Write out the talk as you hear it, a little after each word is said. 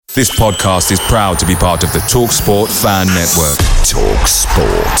This podcast is proud to be part of the TalkSport Fan Network.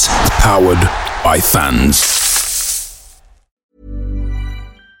 TalkSport. Powered by fans.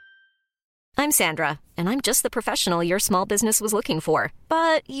 I'm Sandra, and I'm just the professional your small business was looking for.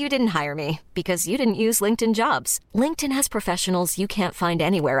 But you didn't hire me because you didn't use LinkedIn Jobs. LinkedIn has professionals you can't find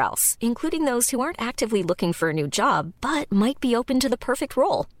anywhere else, including those who aren't actively looking for a new job, but might be open to the perfect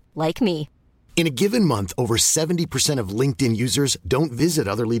role, like me. In a given month, over 70% of LinkedIn users don't visit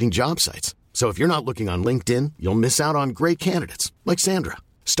other leading job sites. So if you're not looking on LinkedIn, you'll miss out on great candidates like Sandra.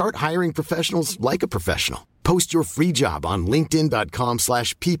 Start hiring professionals like a professional. Post your free job on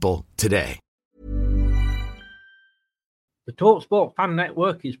linkedin.com/people today. The TalkSport Fan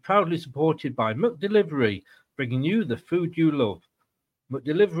Network is proudly supported by McDelivery, bringing you the food you love.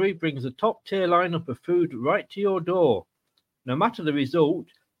 McDelivery brings a top-tier lineup of food right to your door. No matter the result,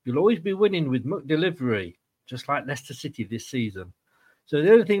 you'll always be winning with McDelivery, just like Leicester City this season. So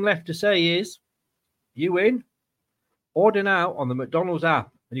the only thing left to say is, you win. Order now on the McDonald's app,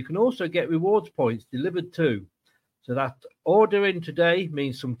 and you can also get rewards points delivered too. So that ordering today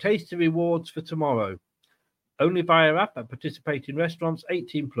means some tasty rewards for tomorrow. Only via app at participating restaurants,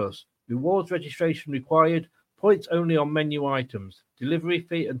 18+. Rewards registration required. Points only on menu items. Delivery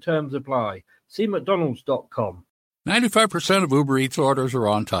fee and terms apply. See mcdonalds.com. 95% of Uber Eats orders are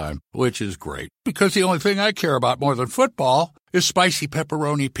on time, which is great, because the only thing I care about more than football is spicy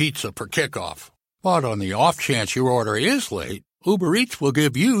pepperoni pizza for kickoff. But on the off chance your order is late, Uber Eats will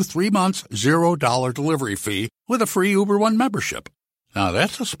give you 3 months $0 delivery fee with a free Uber One membership. Now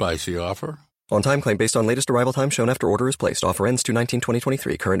that's a spicy offer. On-time claim based on latest arrival time shown after order is placed. Offer ends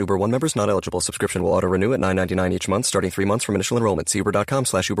 2/19/2023. Current Uber One members not eligible. Subscription will auto-renew at $9.99 each month, starting 3 months from initial enrollment. See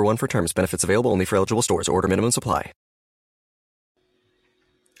uber.com/Uber One for terms. Benefits available only for eligible stores. Order minimum supply.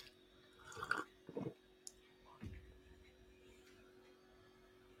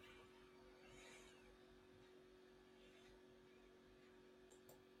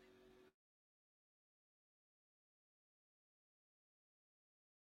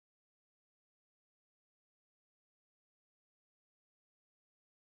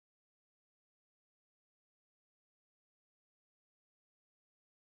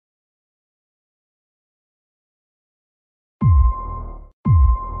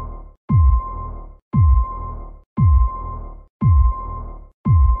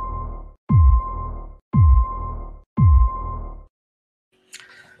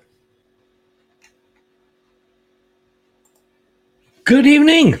 Good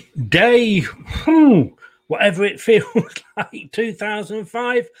evening, day, whatever it feels like,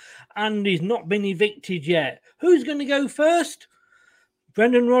 2005, and he's not been evicted yet. Who's going to go first?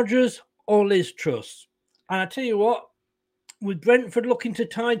 Brendan Rodgers or Liz Truss? And I tell you what, with Brentford looking to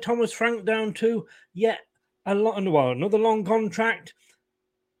tie Thomas Frank down to another long contract,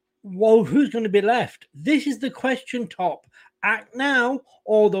 well, who's going to be left? This is the question, Top. Act now,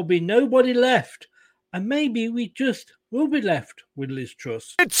 or there'll be nobody left. And maybe we just will be left with Liz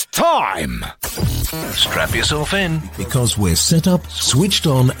Truss. It's time! Strap yourself in, because we're set up, switched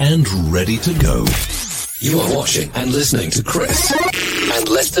on, and ready to go. You are watching and listening to Chris and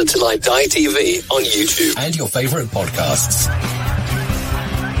Leicester Till I Die TV on YouTube and your favourite podcasts.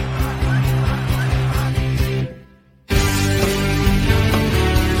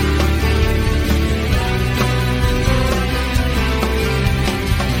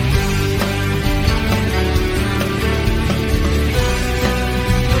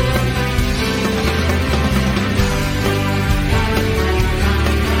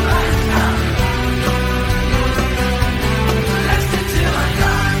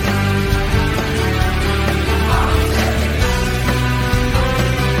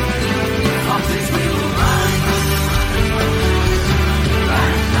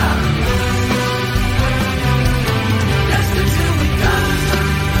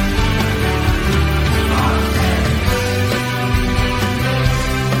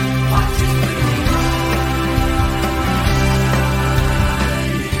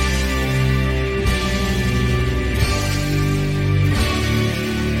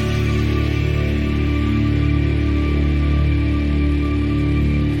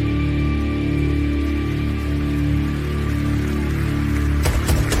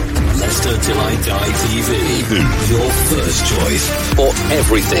 Till I Die TV, your first choice for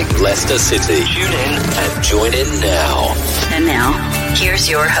everything Leicester City. Tune in and join in now. And now, here's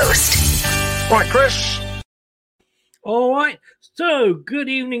your host. Right, Chris. All right. So, good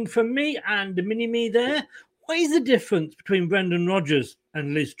evening from me and the mini-me there. What is the difference between Brendan Rodgers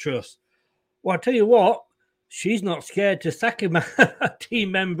and Liz Truss? Well, I'll tell you what, she's not scared to sack a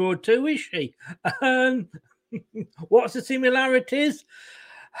team member or two, is she? What's the similarities?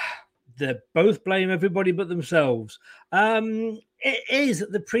 They both blame everybody but themselves. It is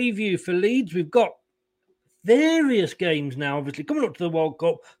the preview for Leeds. We've got various games now, obviously, coming up to the World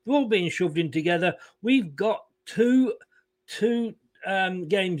Cup. They're all being shoved in together. We've got two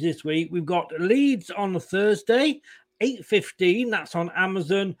games this week. We've got Leeds on Thursday, 8:15. That's on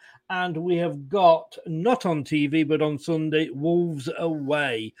Amazon. And we have got, not on TV, but on Sunday, Wolves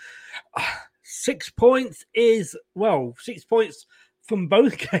away. 6 points is, 6 points from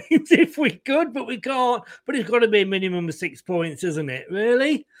both games if we could, but we can't. But it's got to be a minimum of 6 points, isn't it?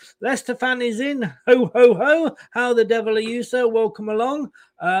 Really? Leicester fan is in. Ho, ho, ho. How the devil are you, sir? Welcome along.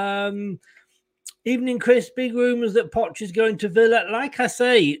 Evening, Chris. Big rumours that Poch is going to Villa. Like I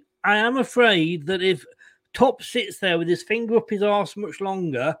say, I am afraid that if Top sits there with his finger up his arse much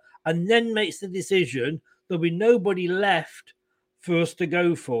longer and then makes the decision, there'll be nobody left for us to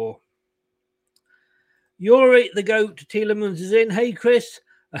go for. Yuri, the goat, Tielemans is in. Hey, Chris.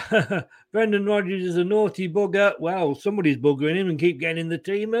 Brendan Rodgers is a naughty bugger. Well, somebody's buggering him and keep getting in the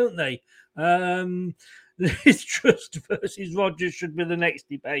team, won't they? Liz Trust versus Rodgers should be the next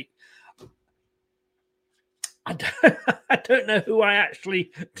debate. I don't know who I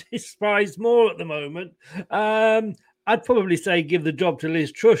actually despise more at the moment. I'd probably say give the job to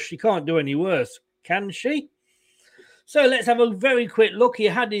Liz Truss. She can't do any worse, can she? So let's have a very quick look. He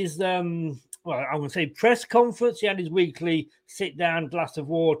had his, I want to say press conference. He had his weekly sit-down, glass of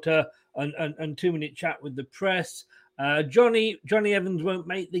water and 2-minute chat with the press. Johnny Evans won't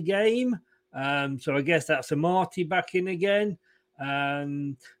make the game. So I guess that's a Marty back in again.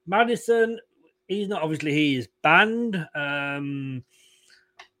 Maddison, he's not, obviously he is banned. I'm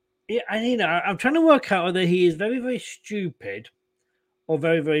trying to work out whether he is very, very stupid or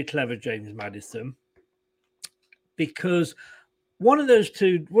very, very clever, James Maddison. Because one of those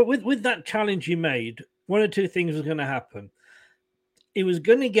two, with that challenge he made, one or two things was going to happen. He was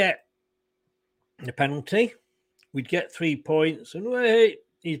going to get a penalty. We'd get 3 points. And wait,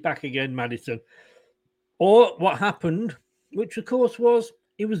 he's back again, Maddison. Or what happened, which of course was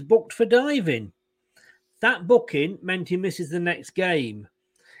he was booked for diving. That booking meant he misses the next game.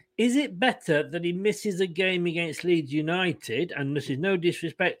 Is it better that he misses a game against Leeds United? And this is no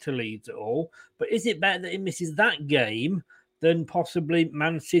disrespect to Leeds at all, but is it better that he misses that game than possibly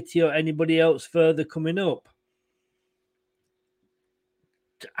Man City or anybody else further coming up?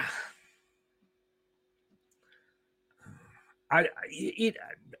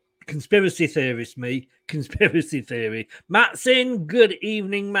 Conspiracy theorist, me. Conspiracy theory. Matt's in. Good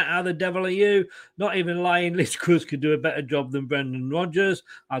evening, Matt. How the devil are you? Not even lying. Liz Cruz could do a better job than Brendan Rodgers.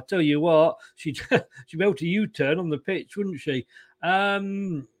 I'll tell you what. She'd be able to U-turn on the pitch, wouldn't she?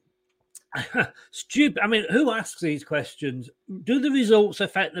 Stupid. I mean, who asks these questions? Do the results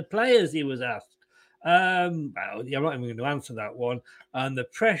affect the players? He was asked. I'm not even going to answer that one. And the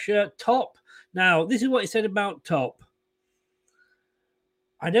pressure, Top. Now, this is what he said about Top.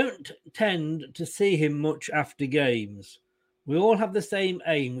 I don't tend to see him much after games. We all have the same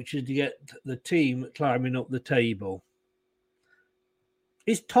aim, which is to get the team climbing up the table.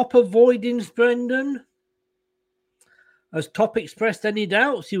 Is Top avoiding Brendan? Has Top expressed any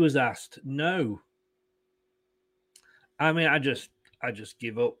doubts? He was asked. No. I mean, I just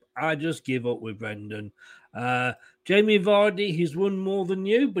give up. I just give up with Brendan. Jamie Vardy, he's won more than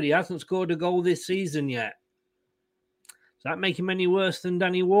you, but he hasn't scored a goal this season yet. Does that make him any worse than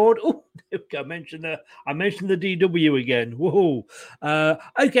Danny Ward? Oh, I mentioned the DW again. Whoa.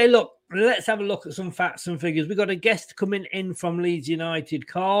 Okay, look, let's have a look at some facts and figures. We've got a guest coming in from Leeds United,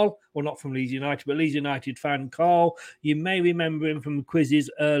 Carl. Well, not from Leeds United, but Leeds United fan, Carl. You may remember him from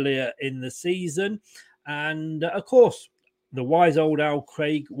quizzes earlier in the season. And, of course, the wise old Al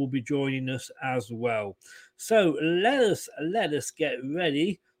Craig will be joining us as well. So let us get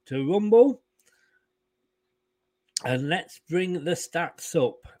ready to rumble. And let's bring the stats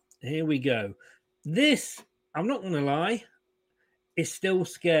up. Here we go. This, I'm not going to lie, is still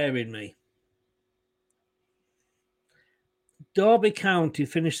scaring me. Derby County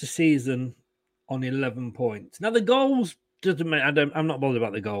finished the season on 11 points. Now, the goals doesn't matter. I'm not bothered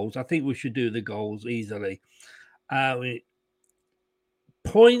about the goals. I think we should do the goals easily.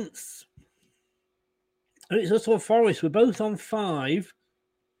 Points. It's also Forest. We're both on 5.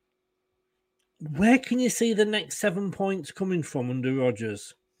 Where can you see the next 7 points coming from under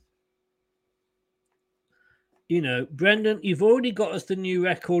Rodgers? You know, Brendan, you've already got us the new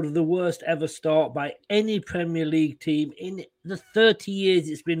record of the worst ever start by any Premier League team in the 30 years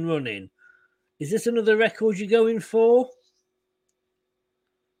it's been running. Is this another record you're going for?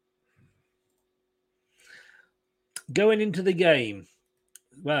 Going into the game,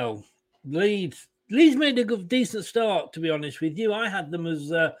 well, Leeds made a decent start, to be honest with you. I had them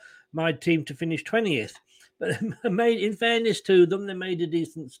as my team to finish 20th. But in fairness to them, they made a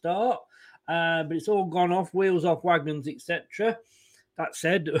decent start. But it's all gone off, wheels off wagons, etc. That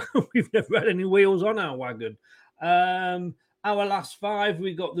said, we've never had any wheels on our wagon. Our last 5,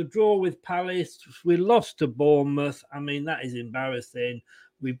 we got the draw with Palace. We lost to Bournemouth. I mean, that is embarrassing.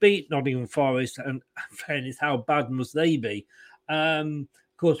 We beat Nottingham Forest, and in fairness, how bad must they be? Of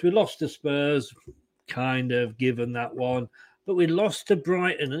course, we lost to Spurs, kind of given that one. But we lost to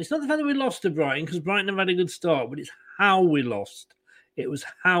Brighton. And it's not the fact that we lost to Brighton, because Brighton have had a good start, but it's how we lost. It was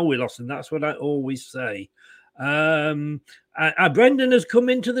how we lost, and that's what I always say. Brendan has come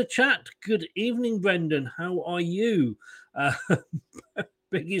into the chat. Good evening, Brendan. How are you?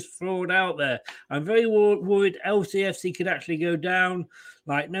 Biggest fraud out there. I'm very worried LCFC could actually go down.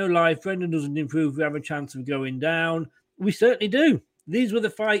 Like, no life, Brendan doesn't improve. We have a chance of going down. We certainly do. These were the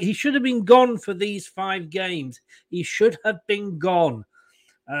 5. He should have been gone for these 5 games. He should have been gone.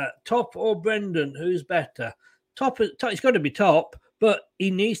 Top or Brendan? Who's better? Top. It's got to be Top, but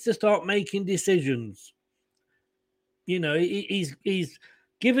he needs to start making decisions. You know, he's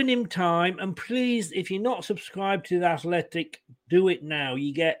given him time. And please, if you're not subscribed to The Athletic, do it now.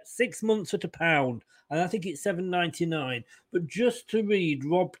 You get 6 months at £1, and I think it's $7.99. But just to read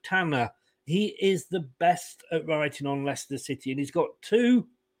Rob Tanner, he is the best at writing on Leicester City, and he's got two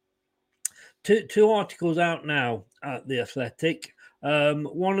articles out now at The Athletic.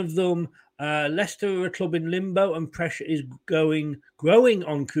 One of them, Leicester are a club in limbo, and pressure is growing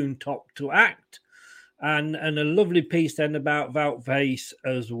on Kuhn Top to act. And a lovely piece then about Wout Weghorst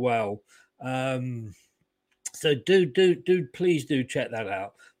as well. So please do check that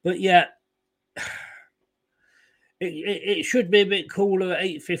out. But yeah, it should be a bit cooler at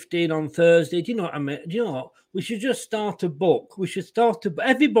 8:15 on Thursday. Do you know what I mean? Do you know what? We should just start a book. We should start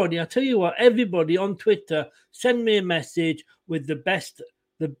everybody. I tell you what, everybody on Twitter, send me a message with the best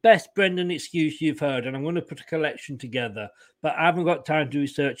Brendan excuse you've heard, and I'm going to put a collection together, but I haven't got time to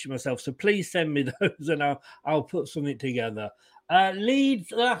research it myself, so please send me those and I'll put something together. Leeds,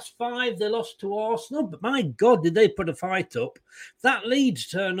 the last 5, they lost to Arsenal, but my God, did they put a fight up. If that Leeds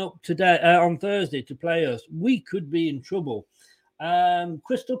turn up today on Thursday to play us, we could be in trouble.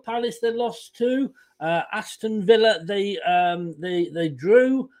 Crystal Palace, they lost to. Aston Villa, they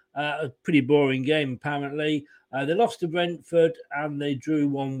drew. A pretty boring game, apparently. They lost to Brentford and they drew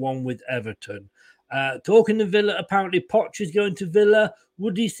 1-1 with Everton. Talking to Villa, apparently Poch is going to Villa.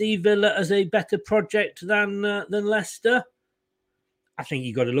 Would he see Villa as a better project than Leicester? I think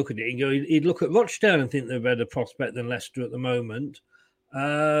you've got to look at it and go, he'd look at Rochdale and think they're a better prospect than Leicester at the moment.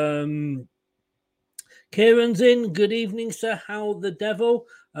 Kieran's in. Good evening, sir. How the devil?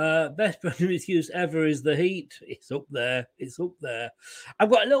 Best Brendan excuse ever is the heat. It's up there. I've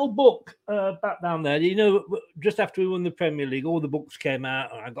got a little book back down there. You know, just after we won the Premier League, all the books came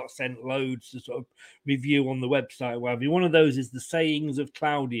out, and I got sent loads to sort of review on the website. Whatever. One of those is the Sayings of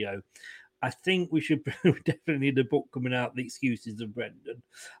Claudio. I think we definitely need a book coming out, The Excuses of Brendan.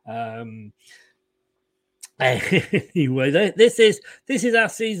 Anyway, this is our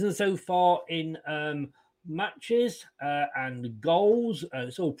season so far in matches and goals.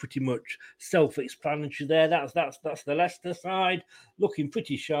 It's all pretty much self-explanatory there. That's the Leicester side, looking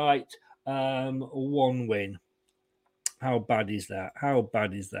pretty shite. 1 win. How bad is that?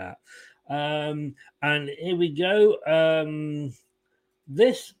 And here we go.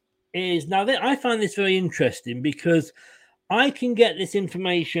 This is now. I find this very interesting because I can get this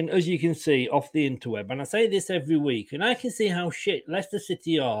information, as you can see, off the interweb, and I say this every week, and I can see how shit Leicester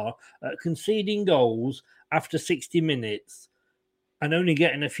City are at conceding goals after 60 minutes and only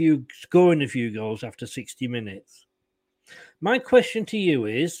scoring a few goals after 60 minutes. My question to you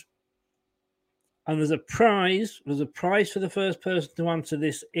is, and there's a prize for the first person to answer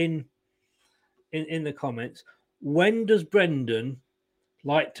this in the comments. When does Brendan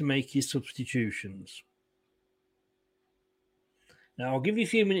like to make his substitutions? Now, I'll give you a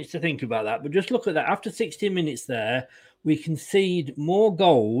few minutes to think about that, but just look at that. After 60 minutes there, we concede more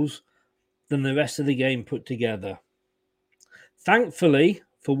goals than the rest of the game put together. Thankfully,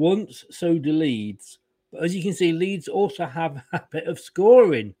 for once, so do Leeds. But as you can see, Leeds also have a habit of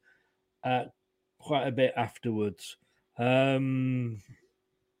scoring quite a bit afterwards. The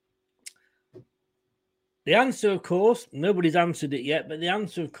answer, of course, nobody's answered it yet, but the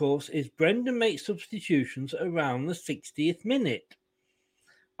answer, of course, is Brendan makes substitutions around the 60th minute.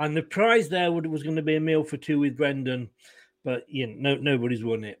 And the prize there was going to be a meal for 2 with Brendan, but nobody's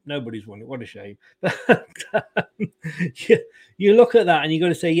won it. What a shame. You look at that and you've got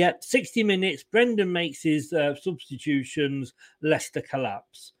to say, 60 minutes, Brendan makes his substitutions, Leicester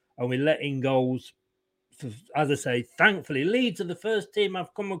collapse. And we're letting goals as I say, thankfully, Leeds are the first team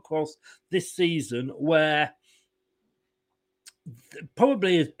I've come across this season where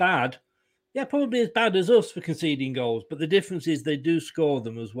probably as bad as us for conceding goals, but the difference is they do score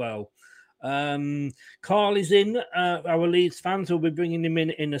them as well. Carl is in, our Leeds fans, so we'll be bringing him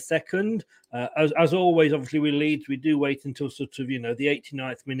in a second. As always, obviously, with Leeds, we do wait until sort of, the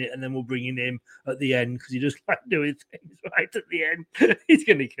 89th minute, and then we'll bring him in at the end because he just like doing things right at the end. He's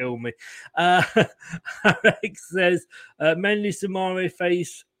going to kill me. Alex says, Mendy, Samare,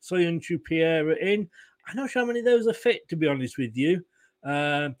 Face, Soyun, Chupiera in. I'm not sure how many of those are fit, to be honest with you.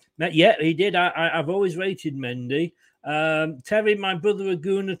 Yeah, he did. I've always rated Mendy. Terry, my brother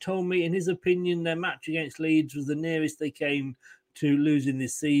Aguna, told me, in his opinion, their match against Leeds was the nearest they came to losing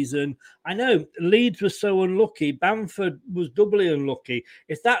this season. I know Leeds was so unlucky. Bamford was doubly unlucky.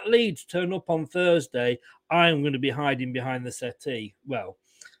 If that Leeds turn up on Thursday, I'm going to be hiding behind the settee. Well,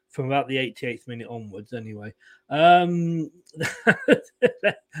 from about the 88th minute onwards, anyway. Let's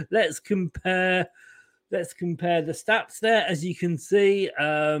compare the stats there. As you can see,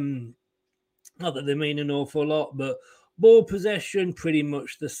 not that they mean an awful lot, but ball possession, pretty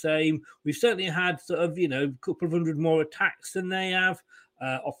much the same. We've certainly had sort of, a couple of hundred more attacks than they have.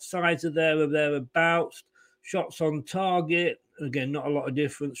 Offsides are there or thereabouts. Shots on target, again, not a lot of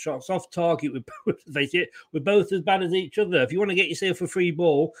difference. Shots off target, we're both as bad as each other. If you want to get yourself a free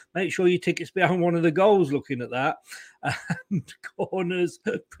ball, make sure your ticket's behind one of the goals looking at that. And corners,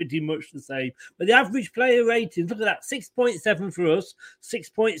 pretty much the same. But the average player ratings, look at that, 6.7 for us,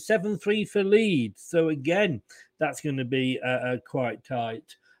 6.73 for Leeds. So again, that's going to be quite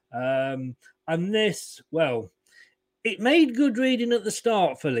tight. And this, well, it made good reading at the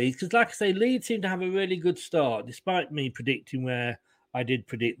start for Leeds because, like I say, Leeds seemed to have a really good start, despite me predicting where I did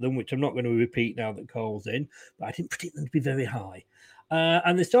predict them, which I'm not going to repeat now that Cole's in, but I didn't predict them to be very high.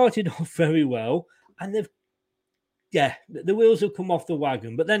 And they started off very well, and the wheels have come off the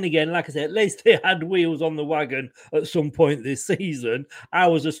wagon. But then again, like I said, at least they had wheels on the wagon at some point this season.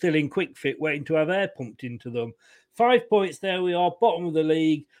 Ours are still in quick fit, waiting to have air pumped into them. 5 points there we are, bottom of the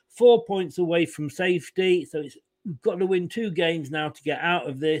league, 4 points away from safety. So we've got to win 2 games now to get out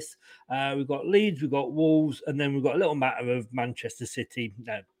of this. We've got Leeds, we've got Wolves, and then we've got a little matter of Manchester City.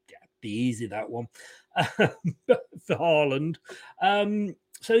 Be easy, that one, for Haaland.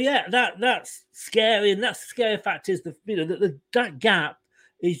 So yeah, that's scary, and that's the scary factor is that gap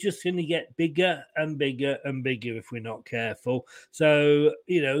is just going to get bigger and bigger and bigger if we're not careful. So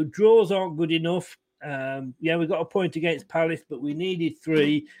draws aren't good enough. We got a point against Palace, but we needed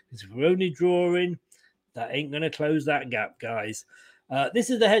 3 because if we're only drawing, that ain't going to close that gap, guys. This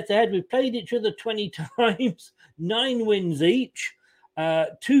is the head-to-head. We've played each other 20 times, 9 wins each,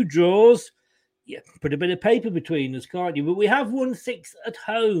 2 draws. Yeah, put a bit of paper between us, can't you? But we have won 6 at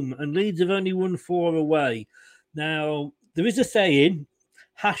home, and Leeds have only won 4 away. Now, there is a saying,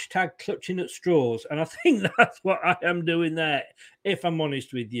 hashtag clutching at straws, and I think that's what I am doing there, if I'm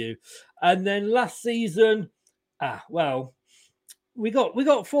honest with you. And then last season, we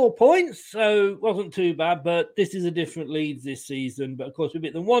got 4 points, so it wasn't too bad, but this is a different Leeds this season. But of course, we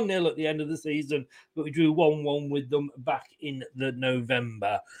beat them 1-0 at the end of the season, but we drew 1-1 with them back in the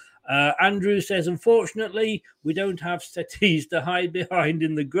November. Andrew says, unfortunately, we don't have settees to hide behind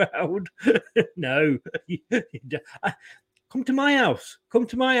in the ground. No. Come to my house. Come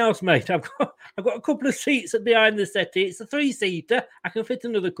to my house, mate. I've got a couple of seats behind the settee. It's a 3-seater. I can fit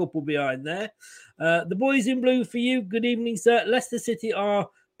another couple behind there. The boys in blue for you. Good evening, sir. Leicester City are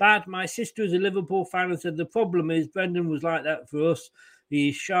bad. My sister is a Liverpool fan and said the problem is Brendan was like that for us.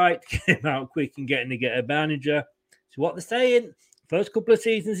 He's shite, came out quick and getting to get a manager. So what they're saying, first couple of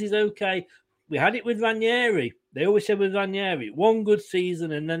seasons is okay. We had it with Ranieri. They always said with Ranieri, 1 good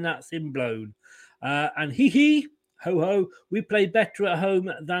season and then that's him blown. And ho, we play better at home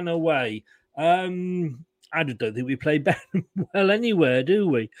than away. I don't think we play better well anywhere, do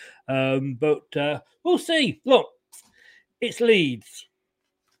we? But we'll see. Look, it's Leeds.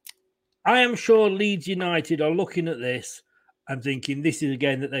 I am sure Leeds United are looking at this and thinking this is a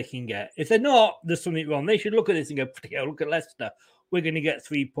game that they can get. If they're not, there's something wrong. They should look at this and go, look at Leicester. We're going to get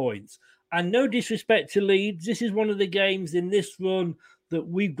 3 points. And no disrespect to Leeds, this is one of the games in this run that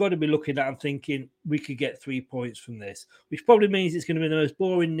we've got to be looking at and thinking we could get 3 points from this, which probably means it's going to be the most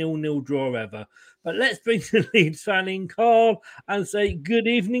boring 0-0 draw ever. But let's bring the Leeds fan in, Carl, and say, good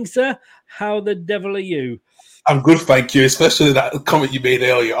evening, sir. How the devil are you? I'm good, thank you, especially that comment you made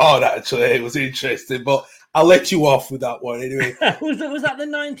earlier. Actually, it was interesting, but I'll let you off with that one anyway. was that the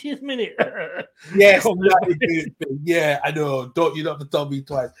 90th minute? Yes. Yeah, I know. You don't have to tell me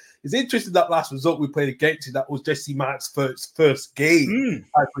twice. It's interesting that last result we played against you, that was Jesse Mark's first game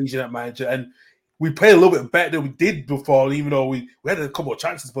as regional manager. And we played a little bit better than we did before, even though we had a couple of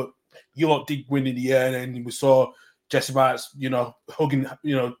chances, but you lot did win in the end, and we saw Jesse Marsch, hugging,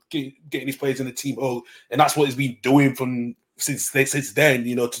 getting his players in the team hug, and that's what he's been doing since then,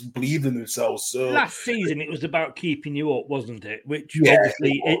 to believe in themselves. So last season, it was about keeping you up, wasn't it? Which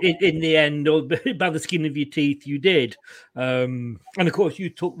obviously, in the end, or by the skin of your teeth, you did. And of course, you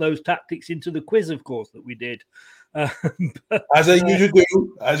took those tactics into the quiz, of course, that we did. As I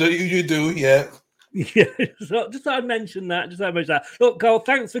usually do, yeah. Yeah, so just thought I'd mention that. Look, Carl,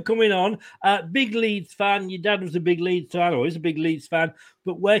 thanks for coming on. Big Leeds fan. Your dad was a big Leeds fan, or is a big Leeds fan.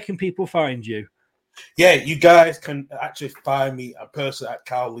 But where can people find you? Yeah, you guys can actually find me a person at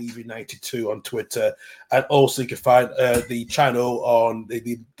Carl Levy 92 on Twitter, and also you can find the channel on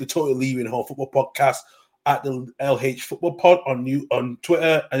the Total Levy and Home Football Podcast at the LH Football Pod on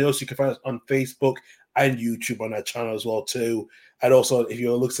Twitter, and also you can find us on Facebook and YouTube on our channel as well too. And also, if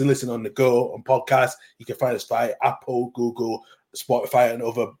you're listen on the go on podcasts, you can find us via Apple, Google, Spotify, and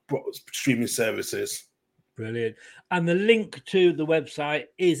other streaming services. Brilliant. And the link to the website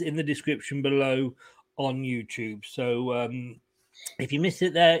is in the description below on YouTube. So if you miss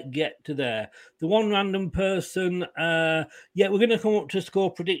it there, get to there. The one random person, we're going to come up to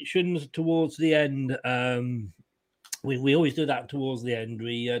score predictions towards the end. We always do that towards the end.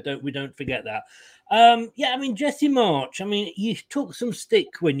 We don't forget that. Jesse Marsch. You took some stick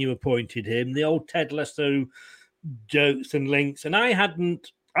when you appointed him. The old Ted Lasso jokes and links, and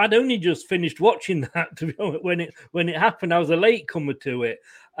I'd only just finished watching that, to be honest, when it happened. I was a latecomer to it.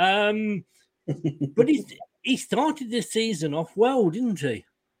 But he started this season off well, didn't he?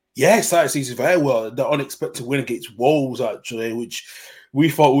 Yeah, he started the season very well. The unexpected win against Wolves, actually, which we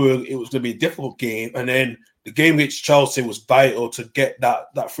thought it was going to be a difficult game. And then the game against Chelsea was vital to get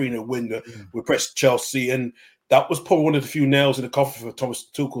that 3-0 win. We pressed Chelsea, and that was probably one of the few nails in the coffin for Thomas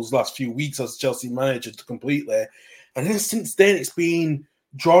Tuchel's last few weeks as Chelsea manager to completely. And then since then, it's been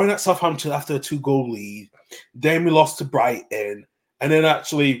drawing at Southampton after a 2-goal lead. Then we lost to Brighton. And then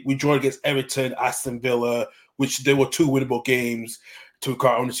actually we drew against Everton, Aston Villa, which there were 2 winnable games, to be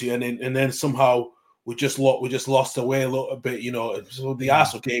quite honest. And then somehow we just lost away a little bit, So the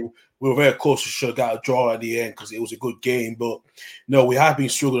Arsenal game, we were very close to should have got a draw at the end because it was a good game. But no, we have been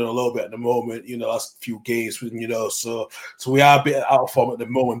struggling a little bit at the moment, last few games, so we are a bit out of form at the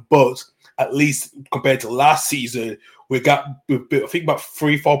moment. But at least compared to last season, I think about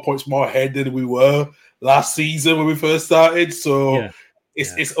 3-4 points more ahead than we were last season when we first started. So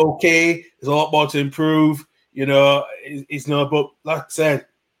it's okay. There's a lot more to improve. But like I said,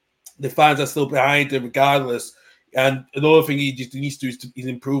 the fans are still behind him regardless. And another thing he just needs to do is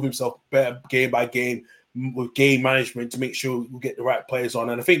improve himself better game by game with game management to make sure we get the right players on.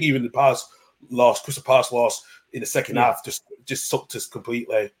 And I think even the Crystal Palace loss in the second half just sucked us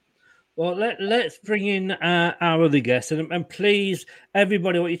completely. Well, let's bring in our other guest, and please,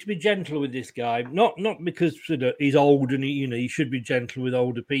 everybody, I want you to be gentle with this guy. Not because he's old and he should be gentle with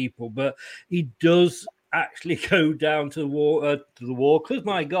older people, but he does actually go down to the war. Because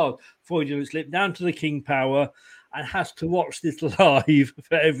my God, Freudian slip down to the King Power and has to watch this live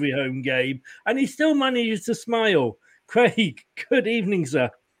for every home game, and he still manages to smile. Craig, good evening, sir.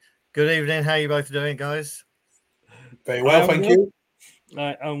 Good evening. How are you both doing, guys? Very well, thank you.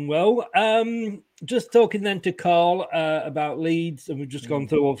 I'm well. Just talking then to Carl about Leeds, and we've just gone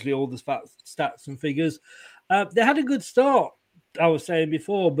through obviously all the stats and figures. They had a good start, I was saying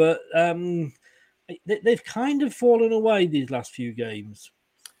before, but they've kind of fallen away these last few games.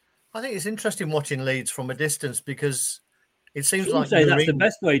 I think it's interesting watching Leeds from a distance because it seems like that's the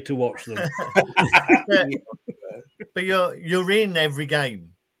best way to watch them. But you're in every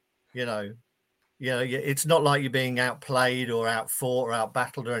game, it's not like you're being outplayed or outfought or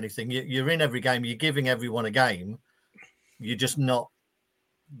outbattled or anything. You're in every game. You're giving everyone a game. You're just not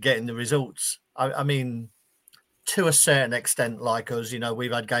getting the results. I mean, to a certain extent, like us,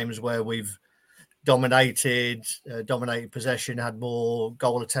 we've had games where we've dominated possession, had more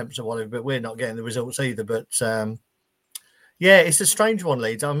goal attempts or whatever, but we're not getting the results either. But it's a strange one,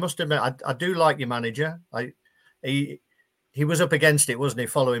 Leeds. I must admit, I do like your manager. He was up against it, wasn't he,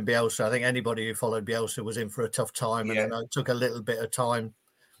 following Bielsa? I think anybody who followed Bielsa was in for a tough time, and I know it took a little bit of time.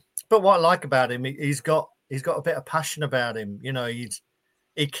 But what I like about him, he's got a bit of passion about him.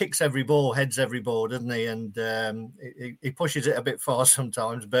 He kicks every ball, heads every ball, doesn't he? And he pushes it a bit far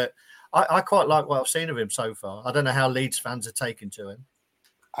sometimes. But I quite like what I've seen of him so far. I don't know how Leeds fans are taking to him.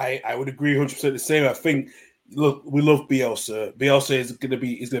 I would agree 100% the same. I think, look, we love Bielsa. Bielsa is going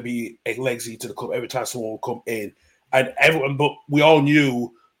to be a legacy to the club every time someone will come in. And everyone, but we all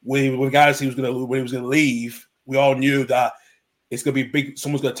knew when he was going to leave, we all knew that it's going to be big.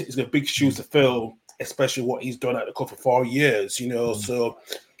 Someone's going to it's going to be big shoes to fill, especially what he's done at the club for 4 years. So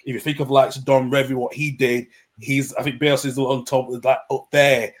if you think of like Don Revie, what he did, I think Bielsa's on top of that up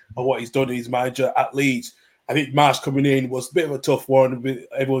there of what he's done as manager at Leeds. I think Marsh coming in was a bit of a tough one.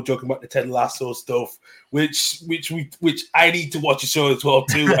 Everyone joking about the Ted Lasso stuff, which I need to watch a show as well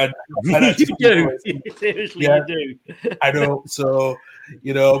too. And you do, seriously, you do. I know. So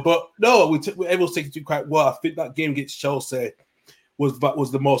but no, everyone's taking it quite well. I think that game against Chelsea was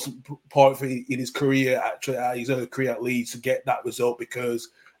the most important thing in his career, actually, his early career at Leeds, to get that result, because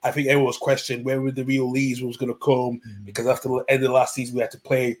I think everyone was questioning where the real Leeds was going to come, because after the end of the last season we had to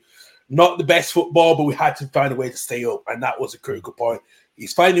play not the best football, but we had to find a way to stay up, and that was a critical point.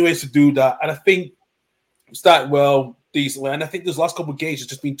 He's finding ways to do that, and I think he started well, decently, and I think those last couple of games have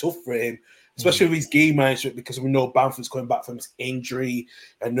just been tough for him, especially with his game management, because we know Bamford's coming back from his injury.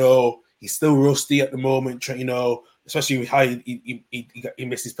 I know he's still rusty at the moment, especially with how he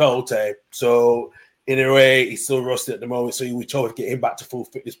missed his penalty. So in a way, he's still rusty at the moment, so we try to get him back to full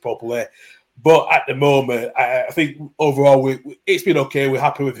fitness properly. But at the moment, I think overall, it's been okay. We're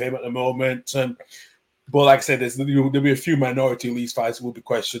happy with him at the moment. But like I said, there'll be a few minority Leeds fans who will be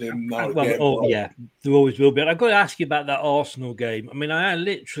questioning now. Yeah, there always will be. I've got to ask you about that Arsenal game. I mean, I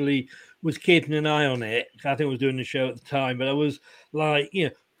literally was keeping an eye on it. I think I was doing the show at the time, but I was like,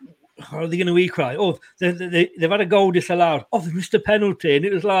 are they going to e-cry? Oh, they've had a goal disallowed. Oh, they missed a penalty. And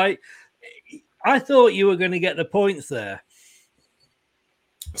it was like, I thought you were going to get the points there.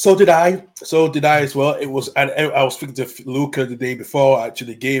 So did I as well. It was, and I was speaking to Luca the day before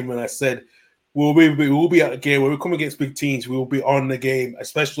actually the game, and I said, we'll be at the game. When we come against big teams, we will be on the game,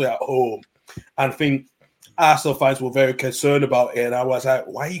 especially at home. And I think Arsenal fans were very concerned about it, and I was like,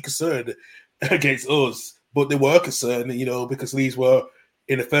 why are you concerned against us? But they were concerned, because Leeds were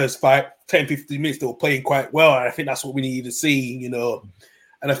in the first 10, 15 minutes, they were playing quite well, and I think that's what we needed to see, And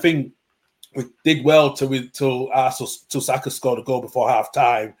I think we did well till Saka scored a goal before half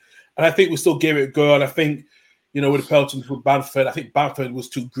time, and I think we still gave it a go. And I think, with the penalty with Bamford, I think Bamford was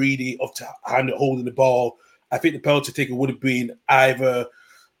too greedy holding the ball. I think the penalty taker would have been either,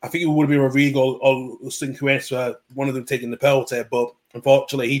 I think it would have been Rodrigo or Sinqueira, one of them taking the penalty, but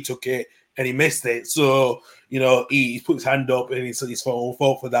unfortunately he took it and he missed it. So, he put his hand up and he's fault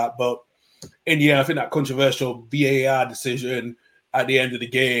for that. But in the end, I think that controversial VAR decision at the end of the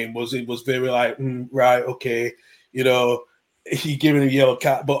game was very like, right, okay, he giving a yellow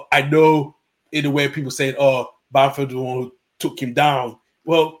card. But I know in a way people saying, oh, Bamford the one who took him down.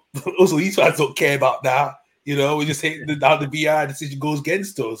 Well, us Leeds fans don't care about that. We just hate how the VAR decision goes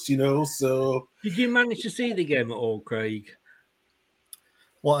against us, So did you manage to see the game at all, Craig?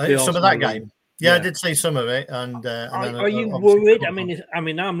 What, some of that game? Yeah, I did see some of it. And are you worried? I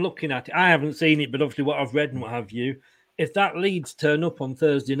mean, I'm looking at it. I haven't seen it, but obviously what I've read and what have you. If that Leeds turn up on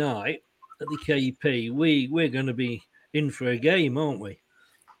Thursday night at the KEP, we're going to be in for a game, aren't we?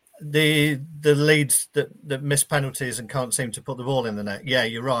 The Leeds that miss penalties and can't seem to put the ball in the net. Yeah,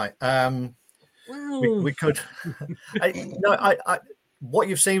 you're right. We could. What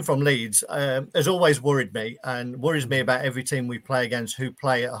you've seen from Leeds has always worried me, and worries me about every team we play against who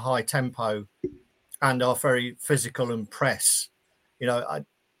play at a high tempo and are very physical and press.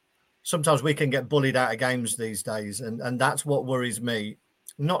 Sometimes we can get bullied out of games these days, and that's what worries me.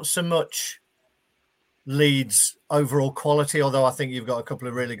 Not so much Leeds' overall quality, although I think you've got a couple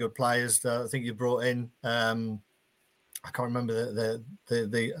of really good players that I think you brought in. I can't remember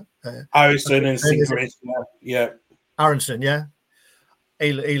the Aronson and Sinqueira. Yeah, Aronson. Yeah,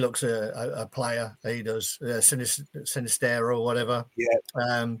 he looks a player. He does. Sinistero or whatever.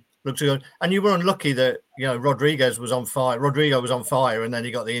 Yeah. Looks good. And you were unlucky that Rodrigo was on fire, and then he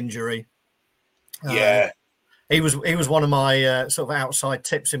got the injury. Yeah. He was one of my sort of outside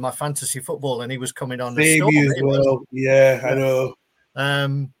tips in my fantasy football, and he was coming on. Maybe as well. Yeah, I know.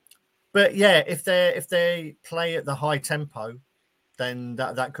 But yeah, if they play at the high tempo, then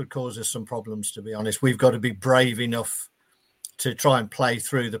that could cause us some problems. To be honest, we've got to be brave enough to try and play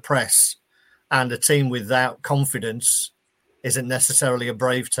through the press, and a team without confidence isn't necessarily a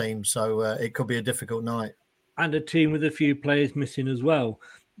brave team. So it could be a difficult night. And a team with a few players missing as well.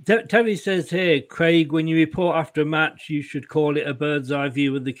 Terry says here, Craig, when you report after a match, you should call it a bird's eye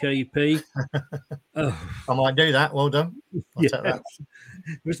view of the KP. I might do that. Well done. I'll take that.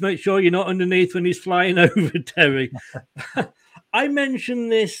 Just make sure you're not underneath when he's flying over, Terry. I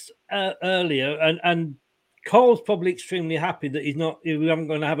mentioned this earlier, and Cole's probably extremely happy that we haven't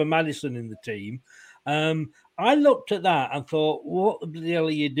going to have a Maddison in the team. I looked at that and thought, what the hell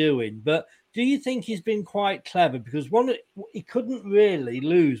are you doing? But do you think he's been quite clever? Because he couldn't really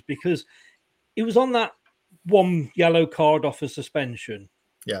lose because he was on that one yellow card off a suspension.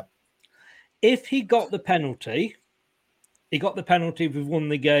 Yeah. If he got the penalty, we've won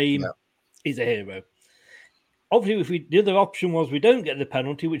the game, he's a hero. Obviously, the other option was we don't get the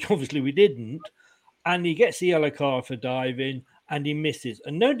penalty, which obviously we didn't, and he gets the yellow card for diving and he misses.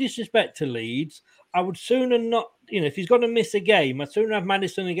 And no disrespect to Leeds, I would sooner not, if he's going to miss a game, I'd sooner have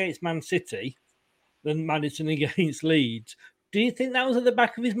Maddison against Man City than Maddison against Leeds. Do you think that was at the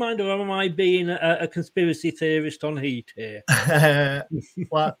back of his mind, or am I being a conspiracy theorist on heat here?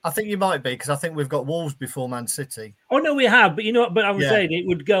 Well, I think you might be, because I think we've got Wolves before Man City. Oh, no, we have, but I was saying it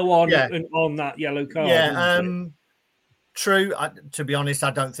would go on on that yellow card. Yeah, true. To be honest,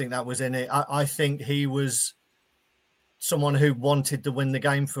 I don't think that was in it. I think he was someone who wanted to win the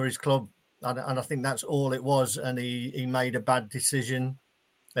game for his club, and I think that's all it was, and he made a bad decision,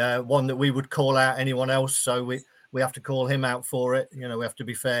 one that we would call out anyone else, so we have to call him out for it. We have to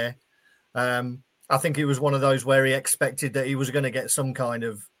be fair. I think it was one of those where he expected that he was going to get some kind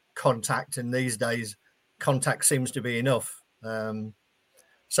of contact, and these days contact seems to be enough.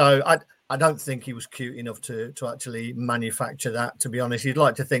 So I don't think he was cute enough to actually manufacture that, to be honest. You'd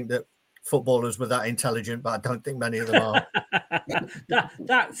like to think that footballers were that intelligent, but I don't think many of them are.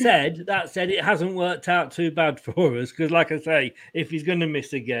 That said, it hasn't worked out too bad for us, because like I say, if he's going to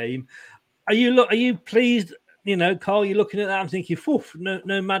miss a game, are you pleased? Carl, you're looking at that. I'm thinking,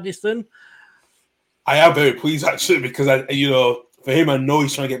 no Maddison. I am very pleased actually, because for him, I know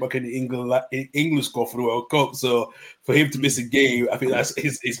he's trying to get back in the English squad for the World Cup. So for him to miss a game, I think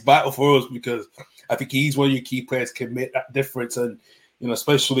it's vital for us, because I think he's one of your key players can make that difference. And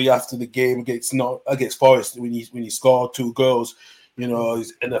especially after the game against Forest, when he scored 2 goals. And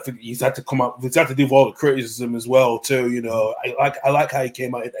I think he's had to come up. He's had to deal with all the criticism as well too. I like how he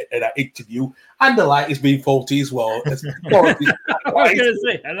came out at that interview, and the light is being faulty as well. I was going to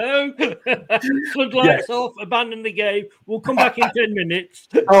say hello. Floodlights off. Abandon the game. We'll come back in 10 minutes.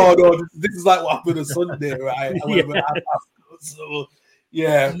 Oh no, this is like what happened on Sunday, right? But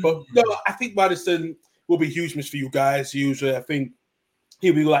no, I think Maddison will be a huge miss for you guys. Usually, I think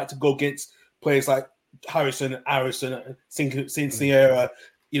he would like to go against players like Harrison, Sierra,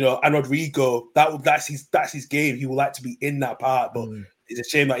 and Rodrigo. That's his game. He would like to be in that part, but it's a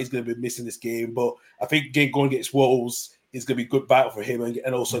shame that he's going to be missing this game. But I think going against Wolves is going to be a good battle for him,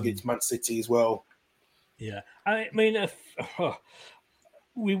 and also against Man City as well. Yeah, I mean,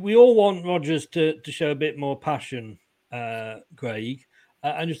 we all want Rodgers to show a bit more passion, Craig.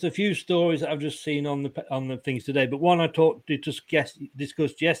 And just a few stories that I've just seen on the things today. But one I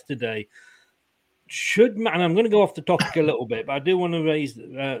discussed yesterday. And I'm going to go off the topic a little bit, but I do want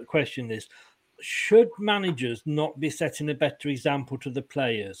to question this. Should managers not be setting a better example to the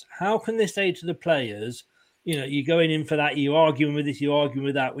players? How can they say to the players, you're going in for that, you're arguing with this, you're arguing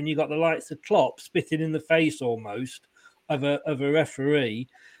with that, when you got the likes of Klopp spitting in the face almost of a referee,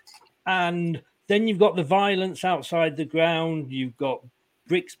 and then you've got the violence outside the ground, you've got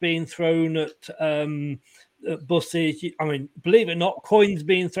bricks being thrown at buses. I mean, believe it or not, coins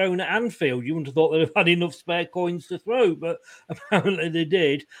being thrown at Anfield. You wouldn't have thought they'd have had enough spare coins to throw, but apparently they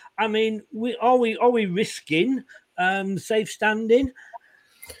did. I mean, are we risking safe standing?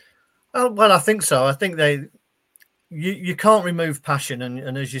 Well, I think so. I think you can't remove passion,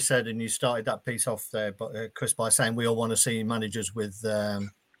 and as you said, and you started that piece off there, but Chris, by saying we all want to see managers with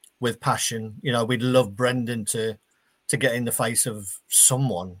passion. We'd love Brendan to get in the face of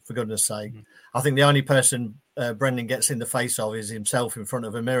someone, for goodness sake. I think the only person Brendan gets in the face of is himself in front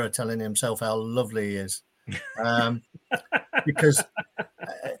of a mirror telling himself how lovely he is. Because,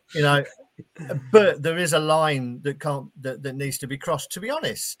 but there is a line that needs to be crossed, to be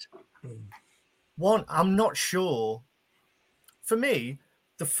honest. One, I'm not sure. For me,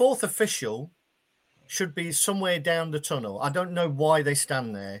 the 4th official should be somewhere down the tunnel. I don't know why they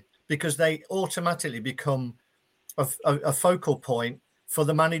stand there, because they automatically become a focal point for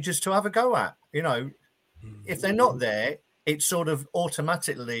the managers to have a go at. If they're not there, it sort of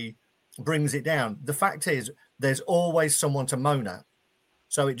automatically brings it down. The fact is, there's always someone to moan at,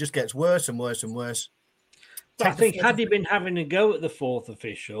 so it just gets worse and worse and worse. I think had he been having a go at the 4th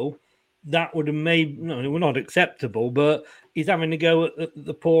official, that would have made we're not acceptable. But he's having a go at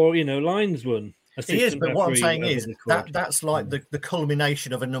the poor, linesman. He is, but what I'm saying is that's like the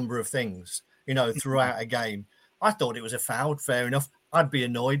culmination of a number of things, throughout a game. I thought it was a foul, fair enough. I'd be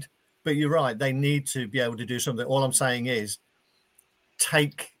annoyed, but you're right. They need to be able to do something. All I'm saying is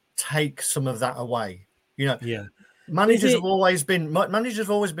take some of that away. Managers have always been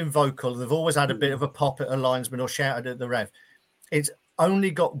vocal. They've always had a bit of a pop at a linesman or shouted at the ref. It's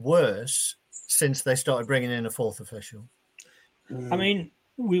only got worse since they started bringing in a 4th official. I mean,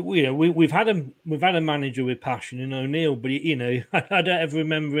 we've had a manager with passion in O'Neill, but I don't ever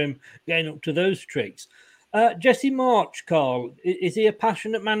remember him getting up to those tricks. Jesse March, Carl, is he a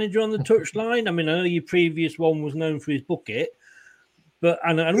passionate manager on the touchline? I mean, I know your previous one was known for his bucket, but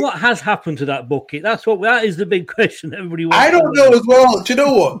and what has happened to that bucket? That is the big question everybody wants. I don't know as well. Do you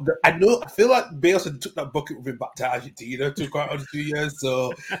know what? I feel like Bielsa took that bucket with him back to Argentina. Took quite on 2 years,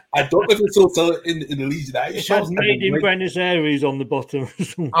 so I don't know if it's still in the Leeds United. It has made in Buenos Aires on the bottom.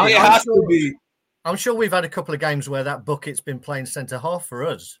 It has to be. I'm sure we've had a couple of games where that bucket's been playing centre half for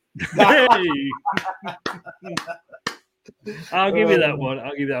us. I'll give you that one.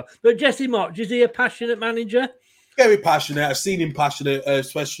 But Jesse March, is he a passionate manager? Very passionate. I've seen him passionate,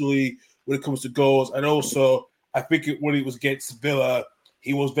 especially when it comes to goals. And also, I think when he was against Villa,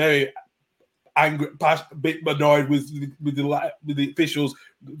 he was very angry, a bit annoyed with the officials.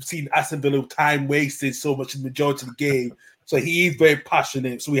 Seen Aston Villa time wasted so much in the majority of the game. So he is very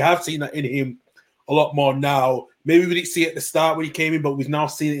passionate. So we have seen that in him a lot more now. Maybe we didn't see it at the start when he came in, but we've now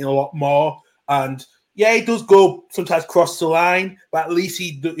seen it in a lot more. And yeah, he does go sometimes cross the line, but at least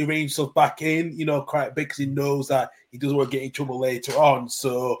he reins himself back in, quite big because he knows that he doesn't want to get in trouble later on.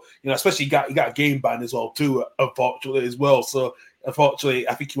 So, especially he got a game ban as well too, unfortunately as well. So, unfortunately,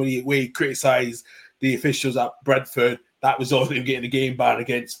 I think when he criticised the officials at Brentford, that resulted in getting a game ban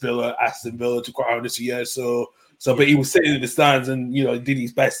against Aston Villa, to quite honest here. But he was sitting in the stands and did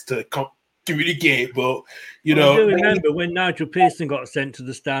his best to communicate, but I do remember when Nigel Pearson got sent to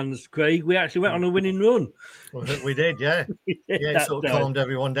the stands, Craig, we actually went on a winning run. Well, we did, yeah. It sort of calmed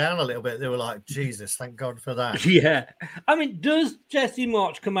everyone down a little bit. They were like, Jesus, thank God for that. Yeah. I mean, does Jesse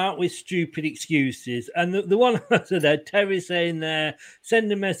March come out with stupid excuses? And the one answer there, Terry saying there,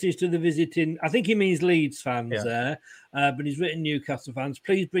 send a message to the visiting, I think he means Leeds fans there, but he's written Newcastle fans,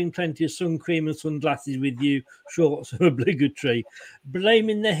 please bring plenty of sun cream and sunglasses with you, shorts are obligatory.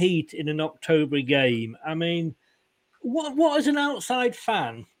 Blaming the heat in an October game. I mean, what as an outside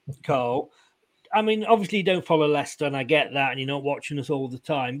fan, Carl? I mean, obviously you don't follow Leicester, and I get that, and you're not watching us all the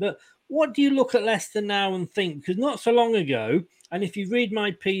time. But what do you look at Leicester now and think? Because not so long ago, and if you read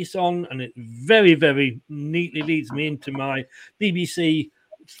my piece on, and it very, very neatly leads me into my BBC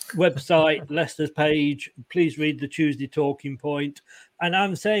website, Leicester's page, please read the Tuesday talking point. And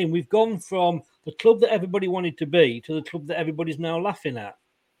I'm saying we've gone from the club that everybody wanted to be to the club that everybody's now laughing at.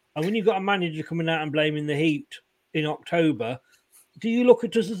 And when you've got a manager coming out and blaming the heat in October, do you look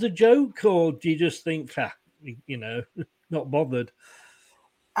at us as a joke, or do you just think, not bothered?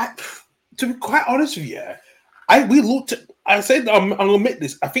 To be quite honest with you, I'm going to admit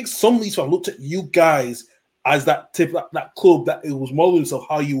this. I think some of these people looked at you guys as that club that it was modeling of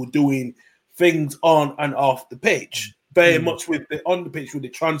how you were doing things on and off the pitch. Very much on the pitch with the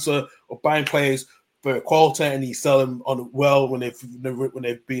transfer of buying players for quality, and you sell them on well when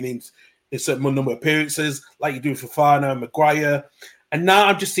they've been in a certain number of appearances, like you do for Fofana and Maguire. And now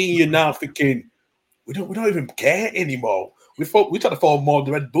I'm just seeing you now thinking, we don't even care anymore. We try to follow more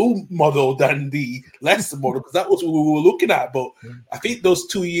the Red Bull model than the Leicester model, because that was what we were looking at. But I think those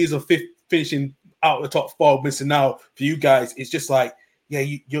 2 years of finishing out of the top four, missing out for you guys, it's just like,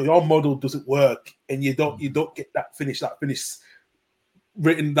 your model doesn't work, and you don't get that finished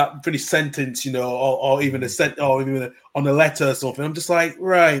sentence, or even on a letter or something. I'm just like,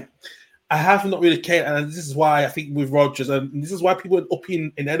 right. I have not really cared, and this is why I think with Rodgers, and this is why people up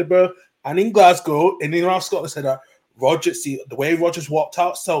in Edinburgh and in Glasgow and in Scotland said that Rodgers, the way Rodgers walked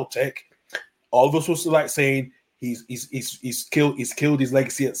out Celtic, all of us was like saying he's killed his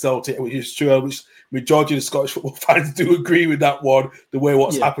legacy at Celtic, which is true. Which majority of the Scottish football fans do agree with that one. The way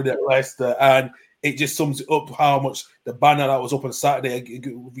what's happened at Leicester, and it just sums up how much the banner that was up on Saturday,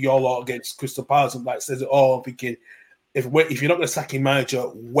 your lot against Crystal Palace, and says it all. I'm thinking, if you're not going to sack your manager,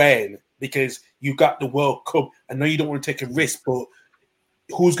 when? Because you got the World Cup, and now you don't want to take a risk, but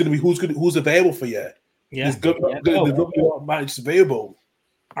who's available for you? Yeah, the managers available.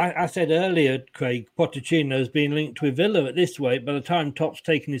 I said earlier, Craig, Pochettino's been linked with Villa at this way. By the time Top's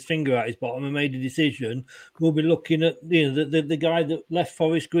taken his finger out his bottom and made a decision, we'll be looking at the guy that left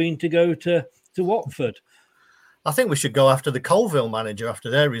Forest Green to go to Watford. I think we should go after the Colville manager after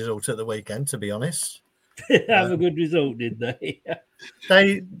their result at the weekend, to be honest. Have a good result, did they?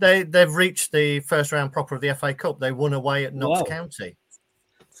 They've reached the first round proper of the FA Cup. They won away at Notts County.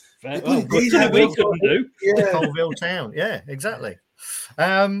 Well, we couldn't do. Colville Town. Yeah, exactly.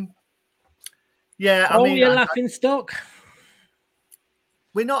 I mean, a laughing stock?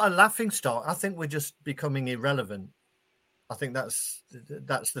 We're not a laughing stock. I think we're just becoming irrelevant. I think that's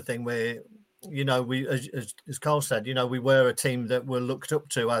the thing where, we, as Carl said, we were a team that were looked up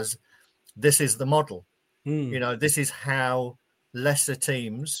to as this is the model. This is how lesser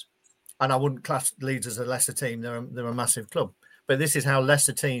teams, and I wouldn't class Leeds as a lesser team. They're a massive club, but this is how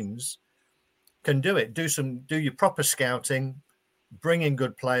lesser teams can do it. Do your proper scouting, bring in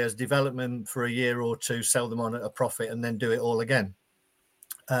good players, develop them for a year or two, sell them on at a profit, and then do it all again.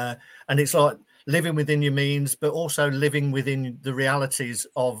 And it's like living within your means, but also living within the realities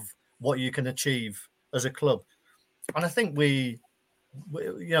of what you can achieve as a club. And I think we're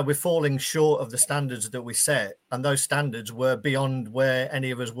falling short of the standards that we set, and those standards were beyond where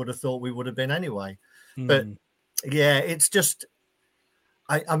any of us would have thought we would have been anyway. But yeah, it's just,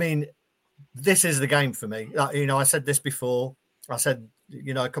 I mean, this is the game for me. I said this before. I said,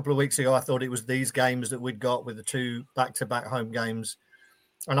 a couple of weeks ago, I thought it was these games that we'd got with the 2 back-to-back home games.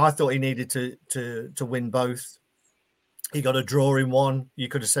 And I thought he needed to win both. He got a draw in one. You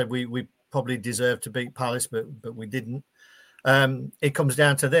could have said we probably deserved to beat Palace, but we didn't. It comes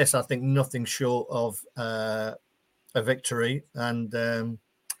down to this. I think nothing short of a victory. And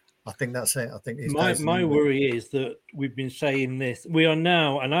I think that's it. I think my worry is that we've been saying this. We are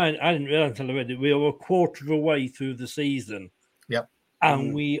now, and I didn't realize until I read it, we are a quarter of a way through the season. Yep.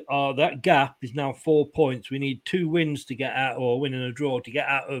 And that gap is now 4 points. We need 2 wins to get out, or win and a draw to get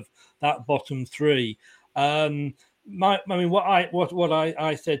out of that bottom 3. What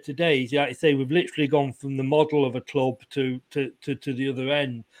I said today is, I say we've literally gone from the model of a club to the other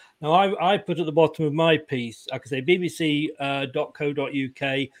end. Now, I put at the bottom of my piece, I could say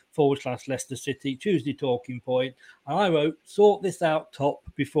bbc.co.uk/Leicester City, Tuesday talking point. And I wrote, sort this out, top,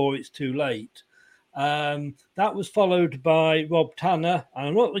 before it's too late. That was followed by Rob Tanner.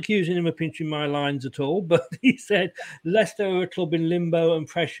 I'm not accusing him of pinching my lines at all, but he said, Leicester are a club in limbo and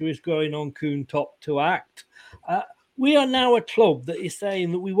pressure is growing on Kuhn Top to act. We are now a club that is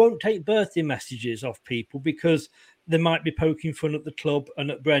saying that we won't take birthday messages off people because they might be poking fun at the club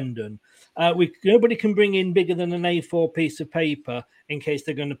and at Brendan. Nobody can bring in bigger than an A4 piece of paper in case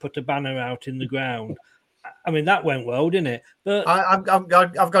they're going to put a banner out in the ground. I mean, that went well, didn't it? But I've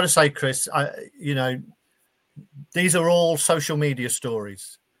got to say, Chris, these are all social media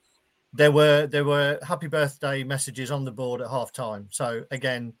stories. There were happy birthday messages on the board at half time. So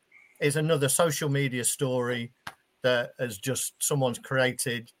again, it's another social media story that has just someone's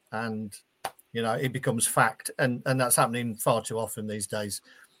created, and it becomes fact, and that's happening far too often these days.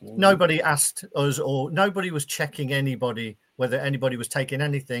 Nobody asked us, or nobody was checking anybody whether anybody was taking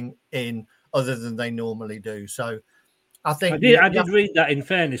anything in other than they normally do. So I think I did read that. In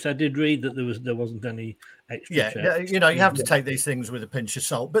fairness, I did read that there wasn't any extra. Yeah, you have to take these things with a pinch of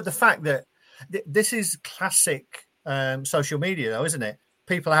salt. But the fact that this is classic social media, though, isn't it?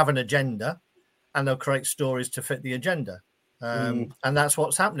 People have an agenda, and they'll create stories to fit the agenda, and that's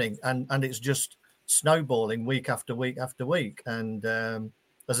what's happening. And it's just snowballing week after week after week. And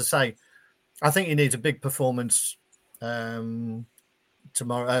as I say, I think he needs a big performance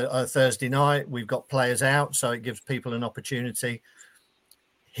tomorrow, Thursday night. We've got players out, so it gives people an opportunity.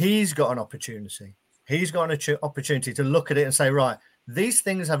 He's got an opportunity. He's got an opportunity to look at it and say, right, these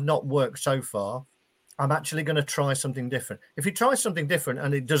things have not worked so far. I'm actually going to try something different. If he tries something different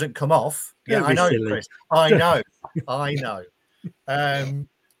and it doesn't come off, I know, silly. Chris. I know.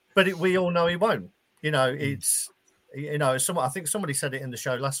 But we all know he won't. It's I think somebody said it in the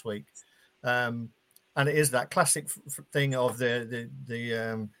show last week, and it is that classic thing of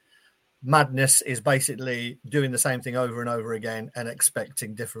the madness is basically doing the same thing over and over again and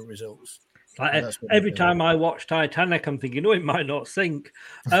expecting different results. Every time I watch Titanic, I'm thinking, it might not sink.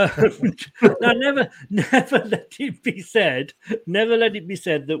 Now, never let it be said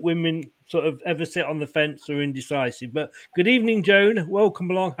that women sort of ever sit on the fence or indecisive. But good evening, Joan. Welcome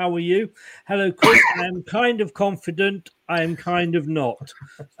along. How are you? Hello, Chris. I am kind of confident. I am kind of not.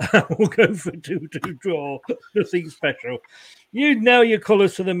 We'll go for 2-2 draw. Nothing special. You nail your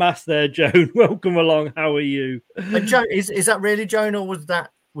colours to the mast there, Joan. Welcome along. How are you? And Joan, is that really Joan, or was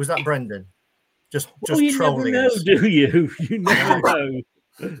that Brendan? Just you trolling never know, us. do you? You never know.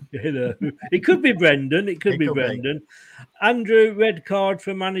 It could be Brendan. It could be Brendan. Andrew, red card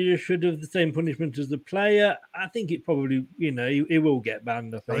for manager should have the same punishment as the player. I think it probably, he will get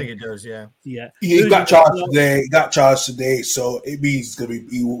banned. I think it does. Yeah. He got charged today. So it means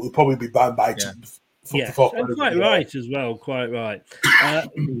he will probably be banned by. Yes, and quite right as well. Quite right,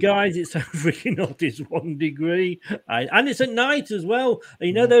 guys. It's so freaking hot. It's 1 degree, and it's at night as well.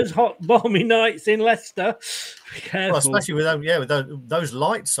 Those hot, balmy nights in Leicester. Be careful, especially with those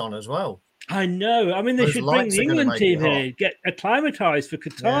lights on as well. I know. I mean, they should bring the England team here, get acclimatized for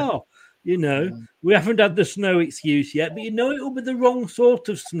Qatar. Yeah. We haven't had the snow excuse yet, but it will be the wrong sort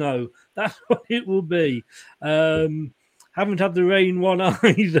of snow. That's what it will be. haven't had the rain one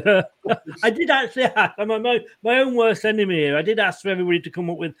either. I did actually ask. I'm my own worst enemy here. I did ask for everybody to come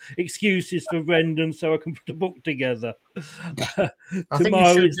up with excuses for Brendan so I can put a book together. I think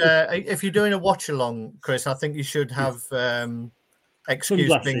you should, if you're doing a watch along, Chris, I think you should have excuse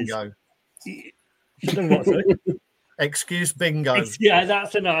sunglasses. bingo. Excuse bingo. Yeah,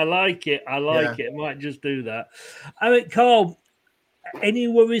 that's enough. I like it. It. Might just do that. I mean, Carl, any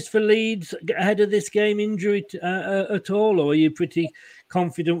worries for Leeds ahead of this game, injury at all, or are you pretty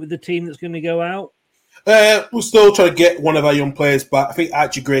confident with the team that's going to go out? We're still trying to get one of our young players back. I think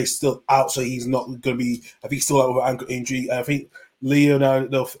Archie Gray's still out, so he's not going to be. I think he's still out with an ankle injury. I think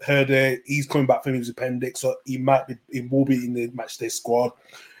Leonardo Herde, he's coming back from his appendix, so he will be in the matchday squad.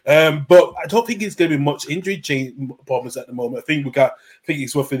 But I don't think it's going to be much injury problems at the moment. I think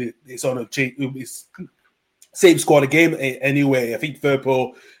it's roughly it's on a change. It's same squad again anyway. I think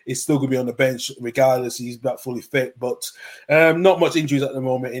Firpo is still going to be on the bench regardless. He's not fully fit, but not much injuries at the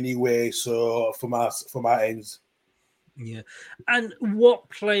moment anyway. So from our ends, yeah. And what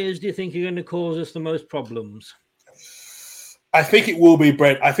players do you think are going to cause us the most problems? I think it will be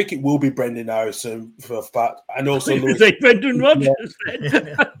Brendan Harrison for a fact, and also Brendan Rodgers.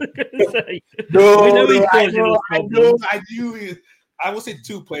 I knew. I would say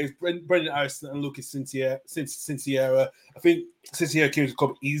two players, Brendan Harrison and Lucas Sincera. I think Sincera came to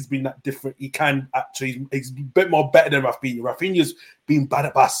club. He's been that different. He can actually, he's a bit more better than Rafinha. Rafinha's been bad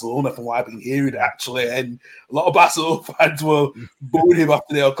at Barcelona from what I've been hearing, actually. And a lot of Barcelona fans were booing him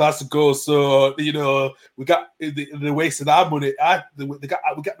after the El Clasico. So, we got the wasted our money. We got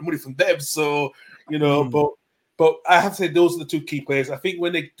the money from them. So, but I have to say those are the two key players. I think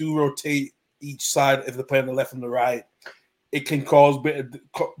when they do rotate each side, if they play on the left and the right, it can cause a bit of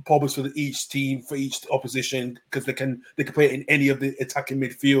problems for each team, for each opposition, because they can play in any of the attacking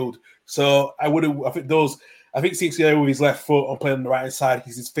midfield. So I think Sincera with his left foot on playing on the right hand side,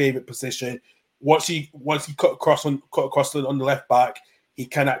 he's his favourite position. Once he cut across on the left back, he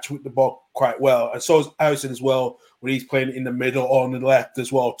can actually whip the ball quite well. And so is Harrison as well, when he's playing in the middle or on the left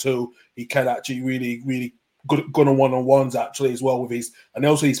as well too. He can actually really, really good on one-on-ones actually as well with and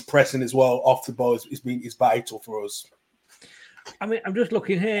also his pressing as well off the ball is vital for us. I mean, I'm just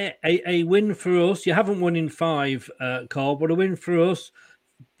looking here. A win for us. You haven't won in 5, Carl, but a win for us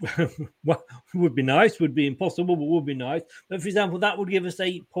would be nice. Would be impossible, but would be nice. But for example, that would give us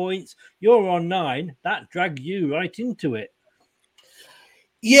 8 points. You're on 9. That dragged you right into it.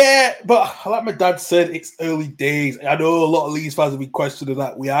 Yeah, but like my dad said, it's early days. I know a lot of Leeds fans will be questioning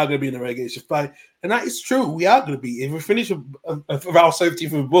that we are going to be in a relegation fight. And that is true. We are going to be. If we finish around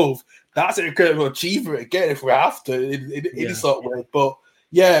 17th and above, that's an incredible achievement again if we have to in any sort of way. But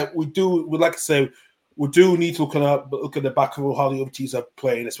yeah, we do. Like I say, we do need to look at the back of how the other teams are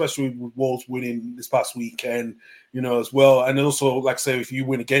playing, especially with Wolves winning this past weekend, as well. And also, like I say, if you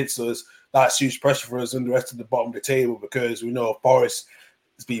win against us, that's huge pressure for us and the rest of the bottom of the table, because we know Forest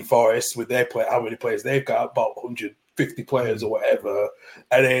has been Forest with their play. How many players they've got? About 150 players or whatever.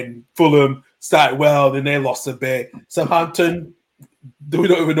 And then Fulham started well, then they lost a bit. Southampton, we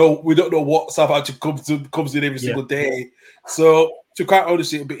don't know what Southampton comes in every single day. So to quite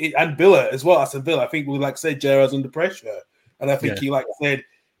honestly, and Villa as well. Aston Villa, I think we like I said, Gerrard's under pressure, and I think he, like I said,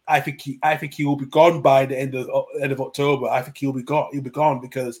 I think he will be gone by the end of October. I think he'll be gone. He'll be gone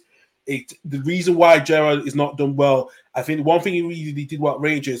because the reason why Gerrard is not done well. I think one thing he really did well at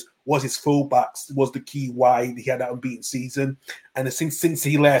Rangers was his fullbacks was the key why he had that unbeaten season, and since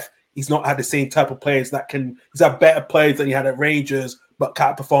he left, he's not had the same type of players that can. He's had better players than he had at Rangers, but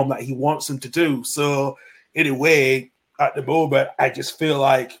can't perform like he wants them to do. So in a way, at the moment, I just feel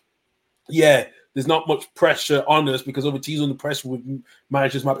like, there's not much pressure on us because other teams under pressure with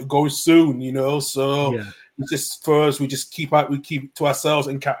managers might be going soon, So it's just for us, we just keep it to ourselves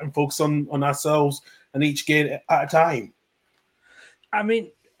and focus on ourselves and each game at a time. I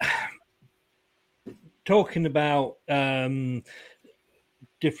mean, talking about can't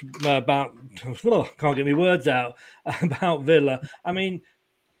get my words out about Villa. I mean,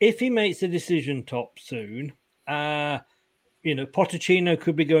 if he makes a decision top soon, Pochettino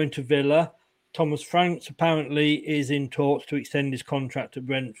could be going to Villa. Thomas Franks apparently is in talks to extend his contract at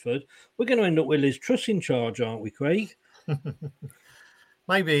Brentford. We're going to end up with Liz Truss in charge, aren't we, Craig?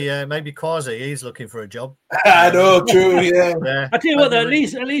 Maybe Quasi, he's looking for a job. I know, true, yeah. I tell you what, though, at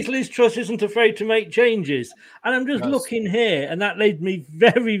least Liz Truss isn't afraid to make changes. And I'm just looking here, and that led me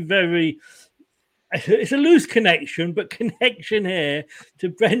very, very... It's a loose connection, but connection here to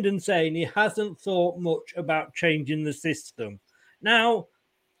Brendan saying he hasn't thought much about changing the system. Now,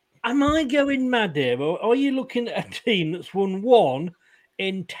 am I going mad here, or are you looking at a team that's won 1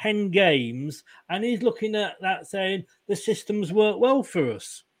 in 10 games, and he's looking at that saying the systems work well for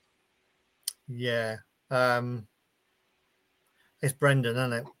us. Yeah. It's Brendan,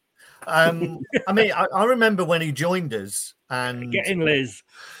 isn't it? I mean, I remember when he joined us and getting Liz.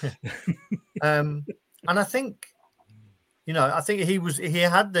 And I think, I think he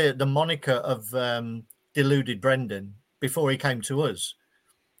had the moniker of deluded Brendan before he came to us.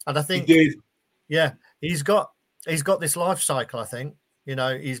 And I think, he did. Yeah, he's got this life cycle, I think.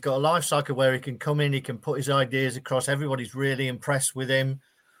 He's got a life cycle where he can come in, he can put his ideas across. Everybody's really impressed with him.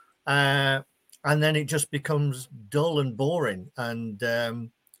 And then it just becomes dull and boring. And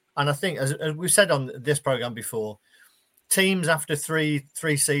I think, as we've said on this program before, teams after three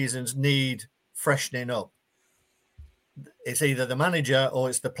seasons need freshening up. It's either the manager or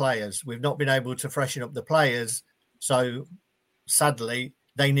it's the players. We've not been able to freshen up the players. So sadly,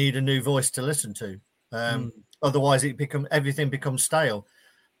 they need a new voice to listen to. Otherwise, everything becomes stale.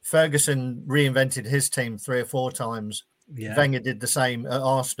 Ferguson reinvented his team 3 or 4 times. Yeah. Wenger did the same at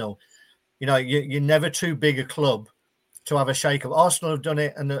Arsenal. You're never too big a club to have a shake-up. Arsenal have done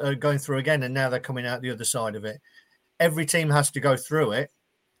it and are going through again, and now they're coming out the other side of it. Every team has to go through it.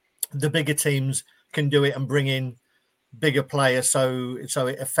 The bigger teams can do it and bring in bigger players, so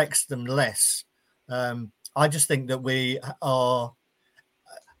it affects them less. I just think that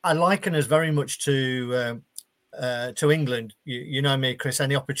I liken us very much to England. You know me, Chris.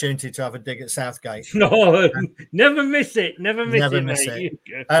 Any opportunity to have a dig at Southgate? No, never miss it. Never miss it.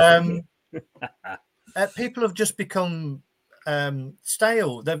 People have just become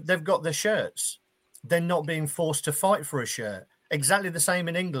stale. They've got their shirts. They're not being forced to fight for a shirt. Exactly the same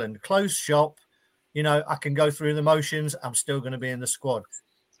in England. Closed shop. I can go through the motions. I'm still going to be in the squad.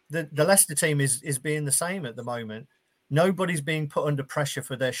 The Leicester team is being the same at the moment. Nobody's being put under pressure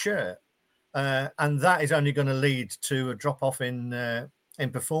for their shirt. And that is only going to lead to a drop-off in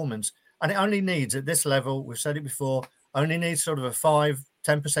performance. And it only needs, at this level, we've said it before, only needs sort of a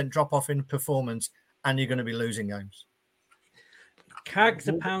 5-10% drop-off in performance, and you're going to be losing games. Cags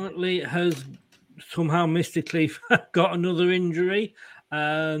apparently has somehow mystically got another injury.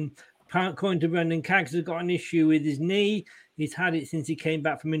 According to Brendan, Cags has got an issue with his knee. He's had it since he came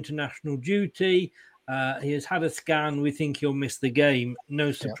back from international duty. He has had a scan. We think he'll miss the game.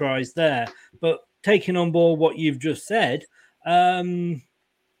 No surprise there. But taking on board what you've just said, and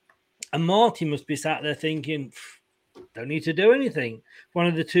Marty must be sat there thinking, don't need to do anything. If one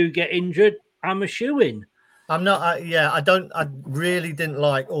of the two get injured, I'm a shoo-in. I'm not. I really didn't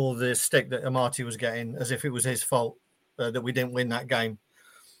like all the stick that Amati was getting, as if it was his fault that we didn't win that game.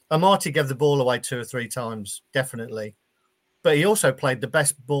 Amati gave the ball away 2 or 3 times, definitely. But he also played the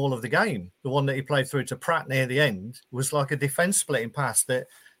best ball of the game. The one that he played through to Pratt near the end was like a defence-splitting pass that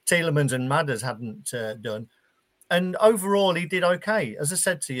Tielemans and Madders hadn't done. And overall, he did okay. As I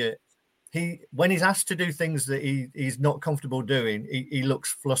said to you, when he's asked to do things that he's not comfortable doing, he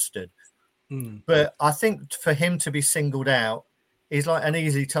looks flustered. But I think for him to be singled out, he's like an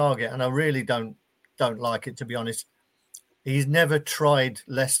easy target, and I really don't like it, to be honest. He's never tried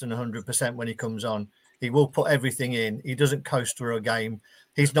less than 100% when he comes on. He will put everything in. He doesn't coast through a game.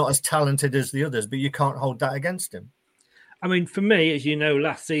 He's not as talented as the others, but you can't hold that against him. I mean, for me, as you know,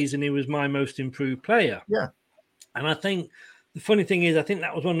 last season he was my most improved player. Yeah. And I think the funny thing is, I think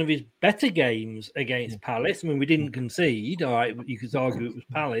that was one of his better games against Palace. I mean, we didn't concede. All right, you could argue it was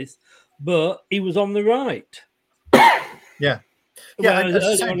Palace, but he was on the right. Yeah. Early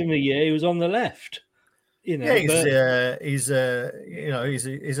on in the year, he was on the left. He's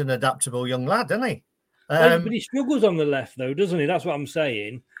an adaptable young lad, isn't he? But he struggles on the left, though, doesn't he? That's what I'm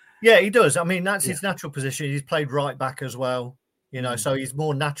saying. Yeah, he does. I mean, that's his natural position. He's played right back as well, so he's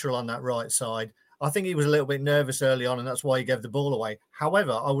more natural on that right side. I think he was a little bit nervous early on, and that's why he gave the ball away.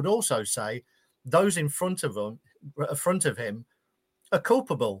 However, I would also say those in front of him are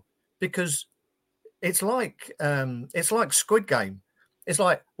culpable, because it's like Squid Game. It's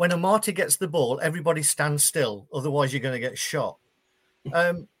like when Amati gets the ball, everybody stands still. Otherwise, you're going to get shot.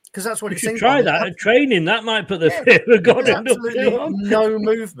 Because that's what you should try that at training. That might put the fear of God absolutely no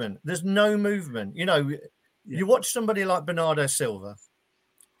movement. There's no movement. You watch somebody like Bernardo Silva.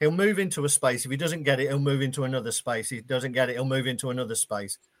 He'll move into a space. If he doesn't get it, he'll move into another space. He doesn't get it, he'll move into another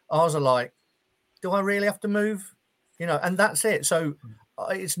space. Ours are like, do I really have to move? And that's it. So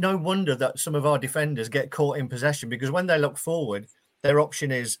it's no wonder that some of our defenders get caught in possession, because when they look forward, their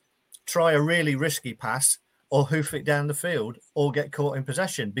option is try a really risky pass or hoof it down the field or get caught in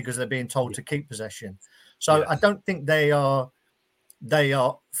possession because they're being told to keep possession. So I don't think they are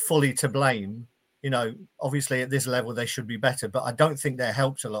fully to blame. Obviously at this level they should be better, but I don't think they're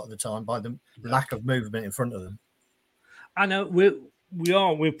helped a lot of the time by the lack of movement in front of them. I know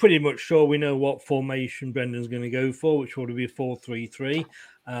we're pretty much sure we know what formation Brendan's going to go for, which will be a 4-3-3.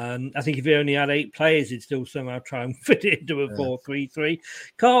 I think if he only had 8 players, he'd still somehow try and fit it into a 4-3-3.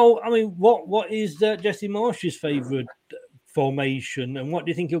 Carl, I mean, what is Jesse Marsh's favourite formation, and what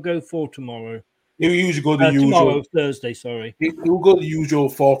do you think he'll go for tomorrow? He'll usually go the usual Thursday. Sorry, he'll go the usual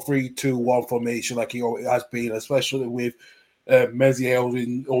 4-3-2-1 formation like he always has been, especially with Messier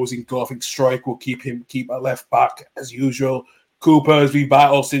always in goal. I think Strike will keep at left back as usual. Cooper has been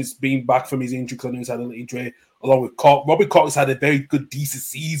battled since being back from his injury because he's had a little injury, along with Cox. Robbie Cox had a very good, decent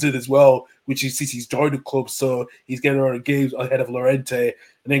season as well, which is since he's joined the club, so he's getting around the games ahead of Llorente.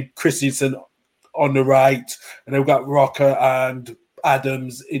 And then Christensen on the right, and then we've got Rocker and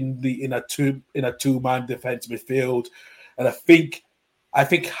Adams in a two-man defense midfield. And I think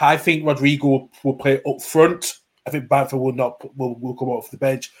Rodrigo will play up front. I think Bamford will come off the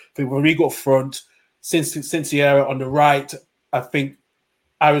bench. I think Rodrigo up front, Sierra on the right. I think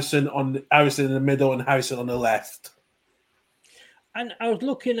Harrison in the middle and Harrison on the left. And I was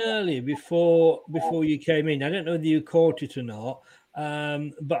looking earlier before you came in. I don't know whether you caught it or not,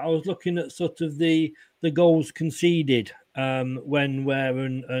 but I was looking at sort of the goals conceded, when, where,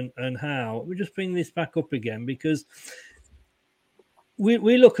 and how. Let me just bring this back up again, because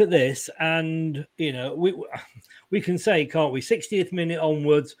we look at this and, you know, we can say, can't we, 60th minute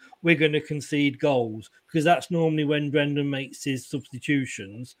onwards, we're going to concede goals, because that's normally when Brendan makes his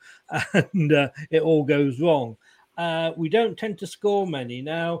substitutions and it all goes wrong. We don't tend to score many.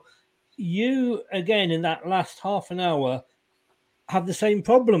 Now, you, again, in that last half an hour, have the same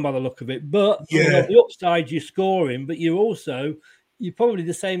problem by the look of it. But on the upside, you're scoring, but you're probably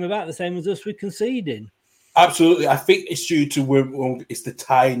about the same as us with conceding. Absolutely. I think it's due to it's the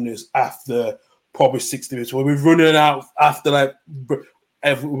tiredness after probably 60 minutes. When we're running out after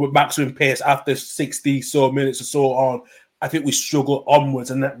with maximum pace after 60 so minutes or so on, I think we struggle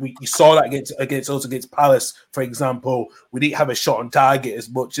onwards, and that we saw that against Palace, for example. We didn't have a shot on target as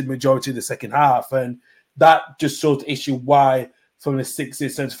much in the majority of the second half, and that just shows the issue why from the 60th,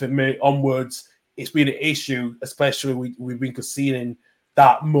 75th minute onwards, it's been an issue, especially we've been conceding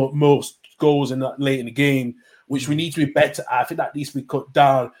that most goals in that late in the game, which we need to be better at. I think that needs to be cut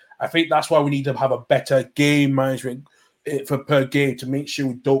down. I think that's why we need to have a better game management per game to make sure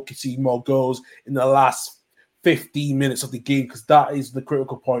we don't concede more goals in the last 15 minutes of the game, because that is the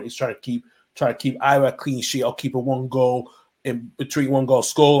critical point, is trying to keep either a clean sheet or keep a one goal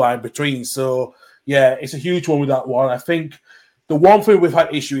scoreline between. So yeah, it's a huge one with that one. I think the one thing we've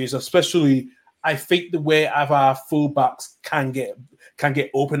had issue is, especially, I think the way our fullbacks can get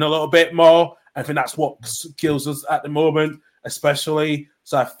open a little bit more. I think that's what kills us at the moment, especially.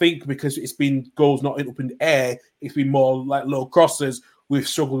 So I think because it's been goals not up in the air, it's been more like low crosses. We've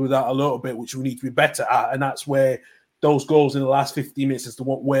struggled with that a little bit, which we need to be better at. And that's where those goals in the last 15 minutes is the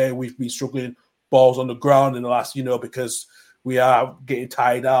one where we've been struggling, balls on the ground in the last, because we are getting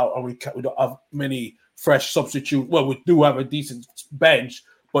tired out and we don't have many fresh substitutes. Well, we do have a decent bench,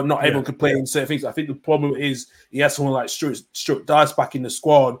 but not everyone can play in certain things. I think the problem is he has someone like Stuart Dice back in the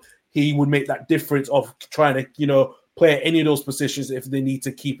squad. He would make that difference of trying to, play any of those positions if they need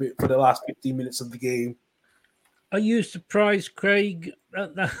to keep it for the last 15 minutes of the game. Are you surprised, Craig,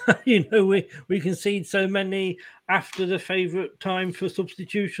 that we concede so many after the favourite time for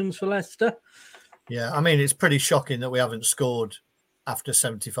substitutions for Leicester? Yeah, I mean, it's pretty shocking that we haven't scored after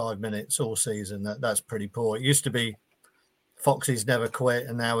 75 minutes all season. That's pretty poor. It used to be Foxes never quit,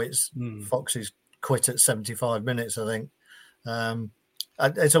 and now it's Foxes quit at 75 minutes, I think.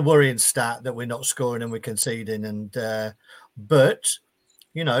 It's a worrying stat that we're not scoring and we're conceding. But,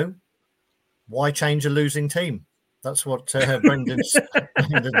 why change a losing team? That's what Brendan's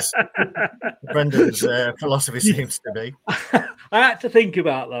philosophy seems to be. I had to think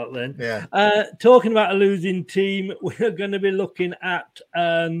about that then. Yeah. Talking about a losing team, we're going to be looking at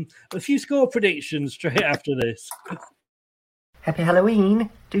a few score predictions straight after this. Happy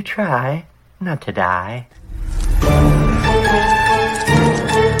Halloween. Do try not to die.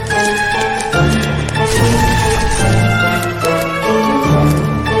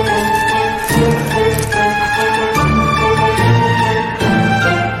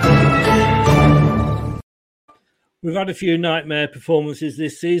 We've had a few nightmare performances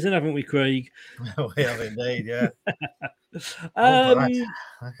this season, haven't we, Craig? We have indeed, yeah. Okay.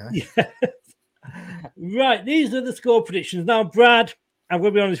 Yeah. Right, these are the score predictions. Now, Brad, I'm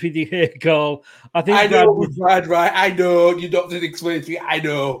going to be honest with you here, Carl. I know, Brad, right? I know. You don't have to explain it to me. I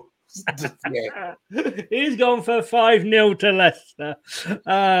know. Yeah. He's gone for 5-0 to Leicester.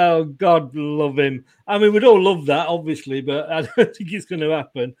 Oh, God love him. I mean, we'd all love that, obviously, but I don't think it's going to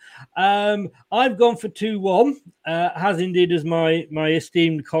happen. I've gone for 2-1, as indeed as my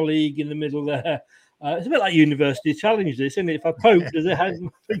esteemed colleague in the middle there. It's a bit like University Challenge, this, isn't it? If I poke, does it have my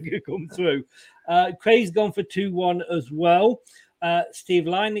finger come through? Craig's gone for 2-1 as well. Steve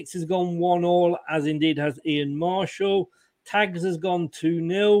Leinix has gone 1-1, as indeed has Ian Marshall. Tags has gone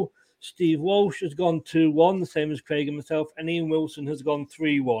 2-0. Steve Walsh has gone 2-1, the same as Craig and myself, and Ian Wilson has gone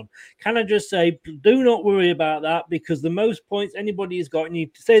 3-1. Can I just say, do not worry about that, because the most points anybody has got, and you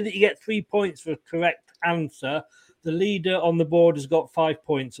say that you get 3 points for a correct answer, the leader on the board has got 5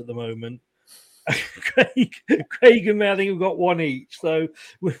 points at the moment. Craig and me, I think we've got 1 each, so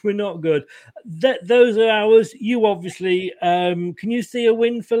we're not good. Those are ours. You obviously, can you see a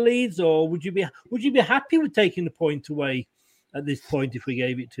win for Leeds, or would you be happy with taking the point away at this point if we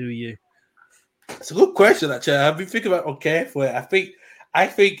gave it to you? It's a good question, actually. I've been thinking about it carefully. I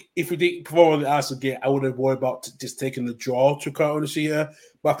think if we didn't perform on the Arsenal game, I wouldn't worry about just taking the draw to quite honestly here.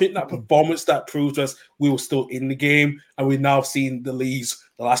 But I think that performance that proves us we were still in the game, and we've now seen the Leeds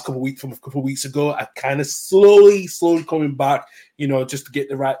the last couple of weeks from a couple of weeks ago are kind of slowly coming back, just to get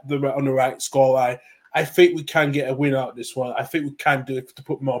the right scoreline. I think we can get a win out of this one. I think we can do it to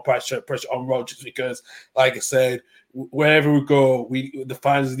put more pressure on Rodgers, because, like I said, wherever we go, the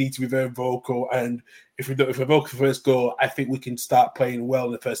fans need to be very vocal. And if we're vocal for the first goal, I think we can start playing well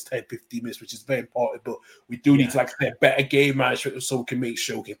in the first 10, 15 minutes, which is very important. But we do need to, like I said, better game management so we can make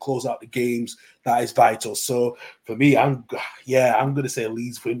sure we can close out the games. That is vital. So for me, I'm going to say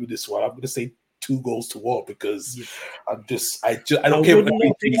Leeds win with this one. I'm going to say 2-1 because I don't care. I would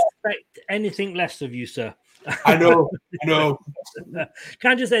not expect anything less of you, sir. I know. Can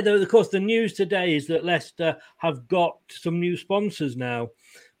I just say, though, of course, the news today is that Leicester have got some new sponsors now.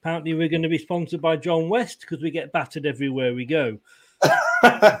 Apparently, we're going to be sponsored by John West because we get battered everywhere we go.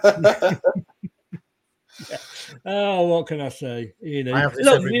 Oh, what can I say? I have this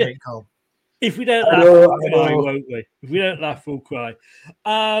every week, Carl. If we don't laugh, we'll cry, won't we? If we don't laugh, we'll cry.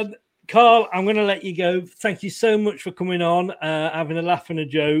 Carl, I'm going to let you go. Thank you so much for coming on, having a laugh and a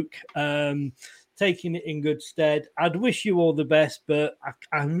joke, taking it in good stead. I'd wish you all the best, but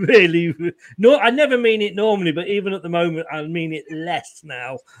I really... No, I never mean it normally, but even at the moment, I mean it less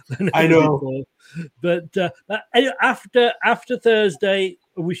now than I know. before. But after Thursday,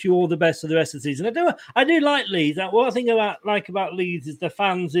 I wish you all the best for the rest of the season. I do like Leeds. What I think about Leeds is the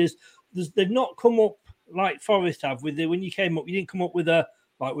fans is they've not come up like Forest have with it. When you came up, you didn't come up with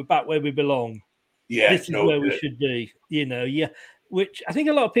we're back where we belong. Yeah, this is where we should be. Which I think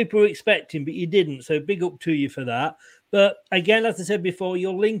a lot of people were expecting, but you didn't. So big up to you for that. But again, as I said before,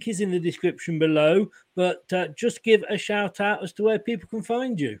 your link is in the description below. But just give a shout out as to where people can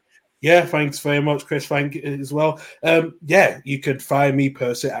find you. Yeah, thanks very much, Chris. Thank you as well. You could find me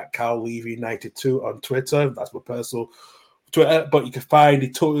personally at Carl Levy92 on Twitter. That's my personal Twitter. But you can find the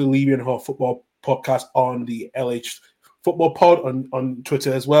Totally Levy and Hot Football podcast on the LH Football Pod on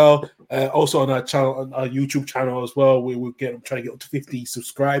Twitter as well. Also on our channel, on our YouTube channel as well. We're trying to get up to 50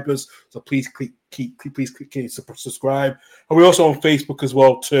 subscribers. So please click subscribe. And we're also on Facebook as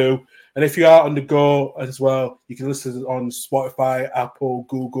well too. And if you are on the go as well, you can listen on Spotify, Apple,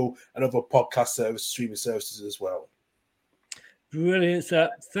 Google, and other podcast streaming services as well. Brilliant, sir.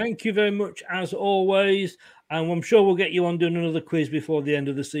 Thank you very much as always. And I'm sure we'll get you on doing another quiz before the end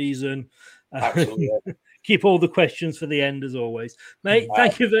of the season. Absolutely. Keep all the questions for the end, as always. Mate,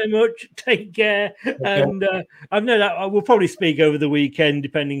 thank you very much. Take care. Okay. And I know that I will probably speak over the weekend,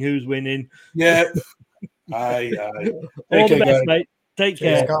 depending who's winning. Yeah. Aye. All the best, mate. Take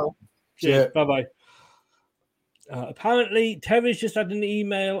care. Cheers. Bye-bye. Apparently, Terry's just had an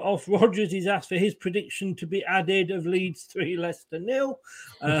email off Rodgers. He's asked for his prediction to be added of Leeds 3, Leicester 0.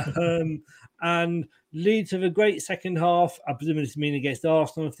 And Leeds have a great second half. I presume this means against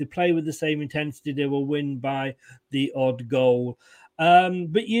Arsenal. If they play with the same intensity, they will win by the odd goal.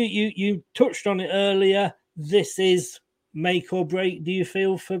 But you touched on it earlier. This is make or break, do you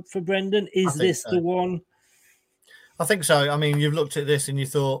feel, for Brendan? Is this the one? I think so. I mean, you've looked at this and you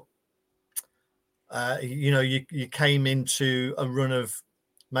thought, you came into a run of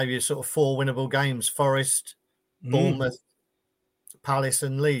maybe a sort of 4 winnable games: Forest, Bournemouth, Palace,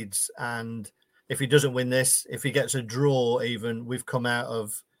 and Leeds. And if he doesn't win this, if he gets a draw, even, we've come out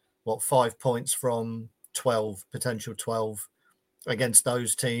of 5 points from 12, potential 12 against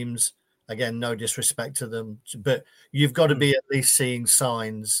those teams. Again, no disrespect to them, but you've got to be at least seeing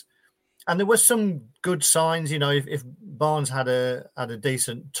signs. And there were some good signs. If Barnes had a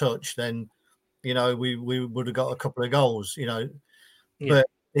decent touch, then we would have got a couple of goals. But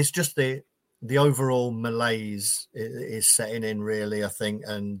it's just the overall malaise is setting in, really, I think,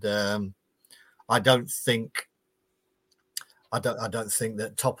 and I don't think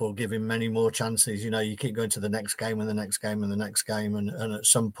that Top will give him many more chances. You keep going to the next game and the next game and the next game, and at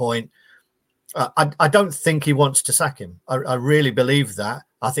some point, I don't think he wants to sack him. I really believe that.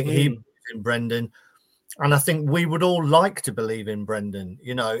 I think he believes in Brendan, and I think we would all like to believe in Brendan,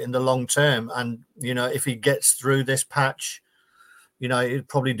 in the long term. And if he gets through this patch, it'd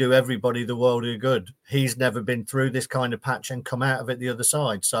probably do everybody the world of good. He's never been through this kind of patch and come out of it the other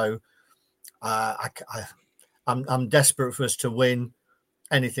side. So I'm desperate for us to win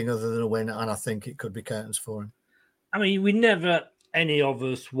anything other than a win, and I think it could be curtains for him. I mean, we never, any of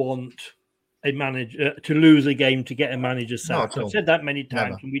us, want a manager to lose a game to get a manager sacked. I've said that many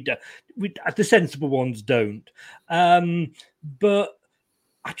times, and the sensible ones don't. But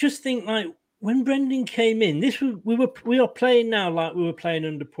I just think, like, when Brendan came in, we are playing now like we were playing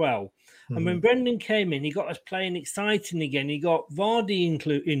under 12. Mm-hmm. And when Brendan came in, he got us playing exciting again. He got Vardy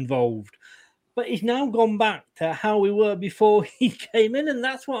involved. But he's now gone back to how we were before he came in, and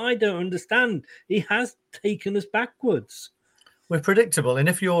that's what I don't understand. He has taken us backwards. We're predictable, and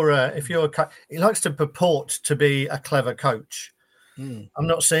if he likes to purport to be a clever coach. I'm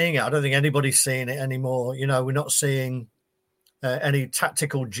not seeing it. I don't think anybody's seeing it anymore. We're not seeing any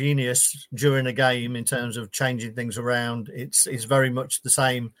tactical genius during a game in terms of changing things around. It's very much the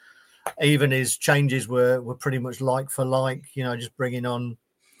same. Even his changes were pretty much like for like. Just bringing on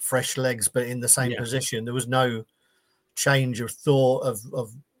fresh legs, but in the same position. There was no change of thought of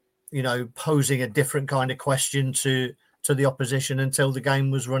posing a different kind of question to the opposition until the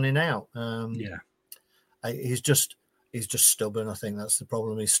game was running out. He's just stubborn. I think that's the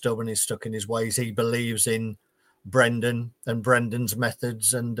problem. He's stubborn. He's stuck in his ways. He believes in Brendan and Brendan's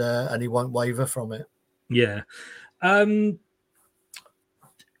methods, and he won't waver from it. Yeah.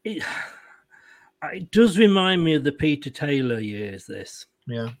 It does remind me of the Peter Taylor years, this.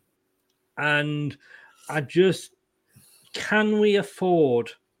 Yeah. And can we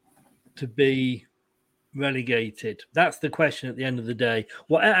afford to be relegated? That's the question at the end of the day.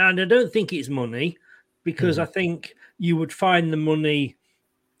 Well, and I don't think it's money, because I think you would find the money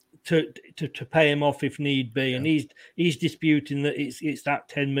to pay him off if need be. Yeah. And he's disputing that it's that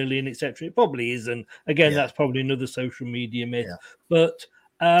 10 million, etc. It probably isn't. Again, that's probably another social media myth. Yeah. But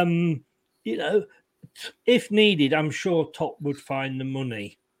if needed, I'm sure Top would find the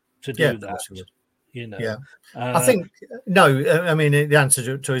money to do that. I think no. I mean, the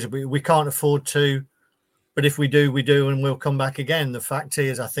answer to is we can't afford to, but if we do, we do, and we'll come back again. The fact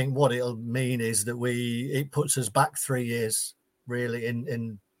is, I think what it'll mean is that it puts us back 3 years, really,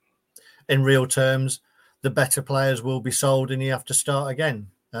 in real terms. The better players will be sold, and you have to start again.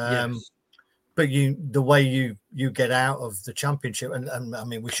 But the way you get out of the championship, and I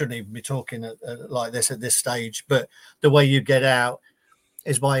mean, we shouldn't even be talking like this at this stage, but the way you get out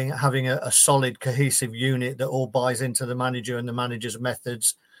is by having a solid, cohesive unit that all buys into the manager and the manager's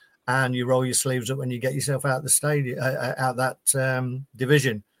methods, and you roll your sleeves up when you get yourself out the stadium, out that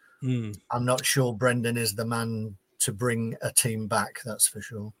division. I'm not sure Brendan is the man to bring a team back. That's for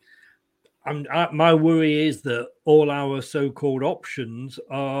sure. My worry is that all our so-called options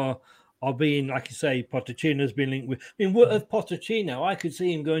are being, like you say, Pochettino's been linked with. I mean, what of Pochettino? I could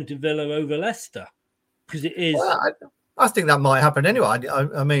see him going to Villa over Leicester, because it is. Well, I think that might happen anyway.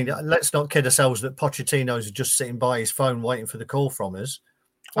 I mean, let's not kid ourselves that Pochettino's just sitting by his phone waiting for the call from us.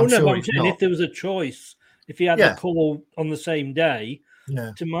 I'm saying if there was a choice, if he had the call on the same day,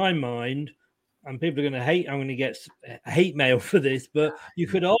 to my mind, and people are going to hate, I'm going to get hate mail for this, but you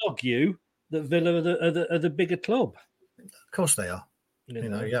could argue that Villa are the bigger club. Of course they are.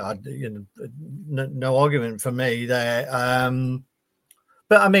 No argument for me there.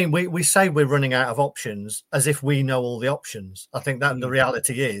 But I mean, we say we're running out of options as if we know all the options. I think that the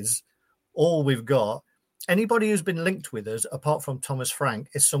reality is all we've got. Anybody who's been linked with us, apart from Thomas Frank,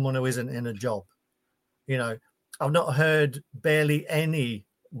 is someone who isn't in a job. I've not heard barely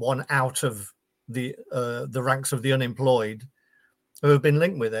anyone out of the ranks of the unemployed who have been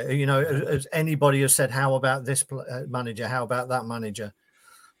linked with it. As anybody has said, how about this manager? How about that manager?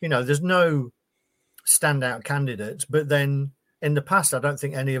 There's no standout candidates. But then in the past, I don't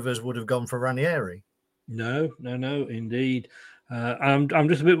think any of us would have gone for Ranieri. No, indeed. I'm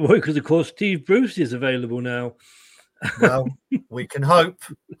just a bit worried because, of course, Steve Bruce is available now. Well, we can hope.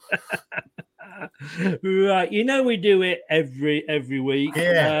 Right. We do it every week.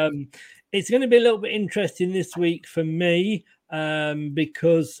 Yeah. It's going to be a little bit interesting this week for me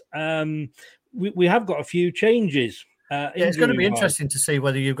because we have got a few changes. It's going to be interesting to see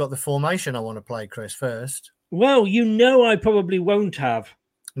whether you've got the formation I want to play, Chris, first. Well, I probably won't have.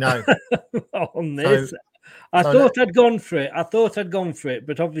 No. On this. I thought I'd gone for it.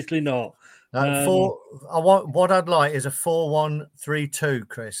 But obviously not. What I'd like is a 4-1-3-2,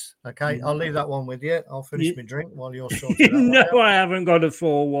 Chris. Okay, I'll leave that one with you. I'll finish my drink while you're sorting that. No, I haven't got a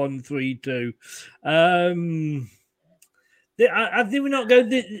 4-1-3-2. Did we not go?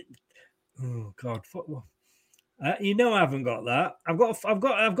 Oh God! You know I haven't got that. I've got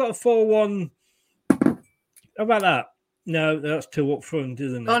a 4-1. How about that? No, that's 2 up front,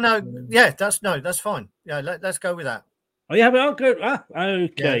 isn't it? Oh no, yeah, that's fine. Yeah, let's go with that. Oh, you haven't? Okay.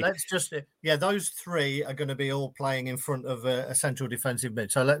 Yeah, let's just those 3 are going to be all playing in front of a central defensive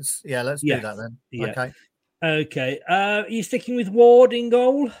mid. So let's do that then. Yeah. Okay. Are you sticking with Ward in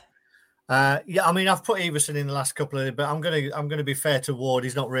goal? I mean, I've put Everson in the last couple of, but I'm gonna be fair to Ward.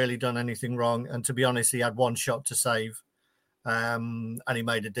 He's not really done anything wrong, and to be honest, he had 1 shot to save, and he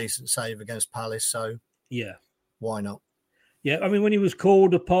made a decent save against Palace. So yeah, why not? Yeah, I mean, when he was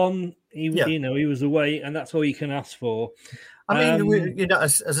called upon, he was away, and that's all you can ask for. I mean,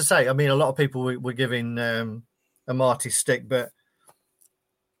 as I say, I mean, a lot of people were giving Amati stick, but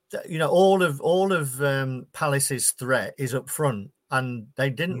all of Palace's threat is up front. And they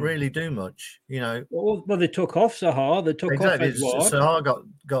didn't really do much, Well, they took off Sahar. They took off Edouard. Sahar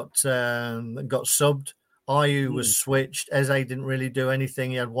got subbed. Ayew was switched. Eze didn't really do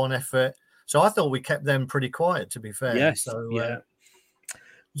anything. He had 1 effort. So I thought we kept them pretty quiet, to be fair. Yes. So, yeah.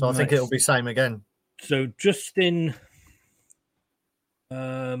 So I think it'll be same again. So Justin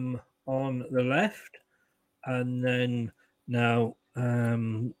on the left, and then now I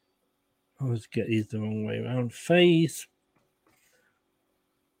always get these the wrong way around. Faze.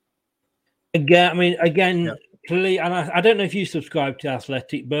 Again, clearly, and I don't know if you subscribe to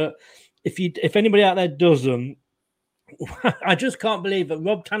Athletic, but if anybody out there doesn't, I just can't believe that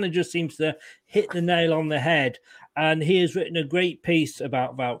Rob Tanner just seems to hit the nail on the head, and he has written a great piece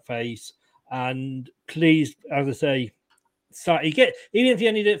about Wout Faze. And please, as I say, even if you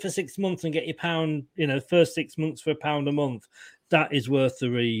only do it for 6 months and get your pound, first 6 months for £1 a month, that is worth the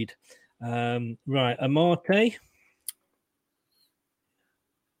read. Right, Amate.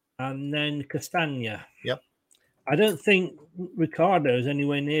 And then Castagna. Yep. I don't think Ricardo is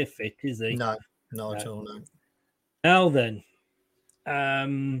anywhere near fit, is he? No, not at all. No. Now then,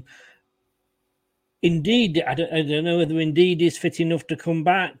 Indeed, I don't know whether Indeed is fit enough to come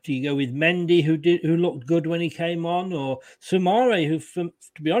back. Do you go with Mendy, who looked good when he came on, or Soumaré, who,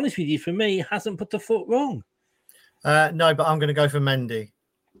 to be honest with you, for me, hasn't put the foot wrong? No, but I'm going to go for Mendy.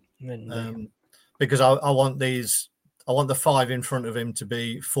 Because I want the 5 in front of him to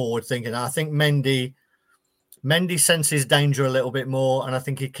be forward thinking. I think Mendy senses danger a little bit more, and I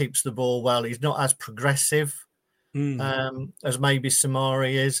think he keeps the ball well. He's not as progressive as maybe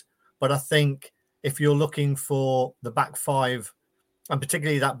Soumaré is, but I think if you're looking for the back 5, and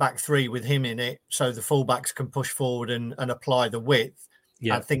particularly that back 3 with him in it, so the fullbacks can push forward and apply the width,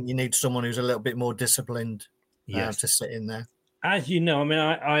 I think you need someone who's a little bit more disciplined to sit in there. As you know, I mean,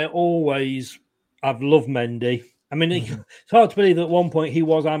 I've loved Mendy. I mean, it's hard to believe that at one point he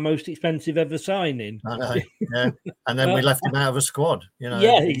was our most expensive ever signing. I know, yeah. And then we left him out of a squad.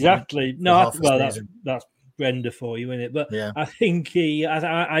 Yeah, exactly. No, that's Brenda for you, isn't it? But I think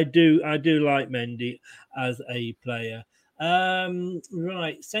I do like Mendy as a player.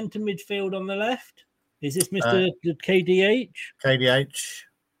 Right, centre midfield on the left. Is this Mr. KDH? KDH.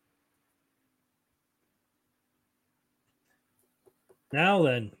 Now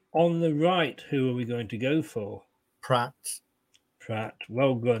then, on the right, who are we going to go for? Pratt.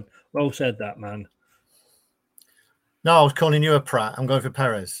 Well done. Well said, that man. No, I was calling you a Pratt. I'm going for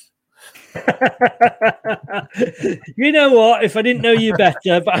Perez. You know what? If I didn't know you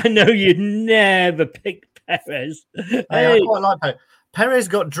better, but I know you'd never pick Perez. Hey, I quite like Perez. Perez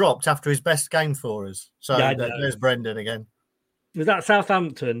got dropped after his best game for us. So there's Brendan again. Was that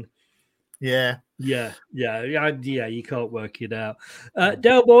Southampton? Yeah. Yeah. You can't work it out.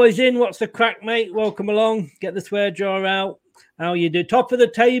 Del Boy's in. What's the crack, mate? Welcome along. Get the swear jar out. How you do? Top of the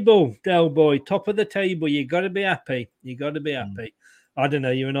table, Del Boy. Top of the table. You got to be happy. I don't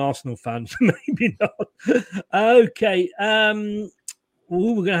know. You're an Arsenal fan, so maybe not. Okay.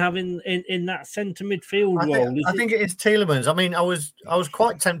 We're going to have in that centre midfield role. I think it is Tielemans. I mean, I was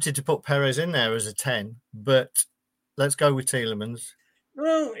quite tempted to put Perez in there as a 10, but let's go with Tielemans.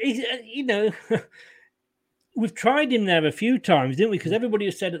 Well, we've tried him there a few times, didn't we? Because everybody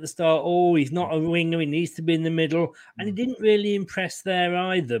has said at the start, he's not a winger, he needs to be in the middle. And he didn't really impress there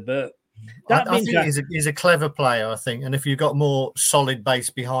either. But I think he's a clever player, I think. And if you've got more solid base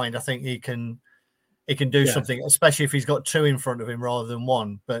behind, I think he can he can do something, especially if he's got two in front of him rather than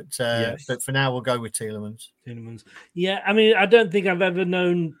one. But for now, we'll go with Tielemans. Yeah, I mean, I don't think I've ever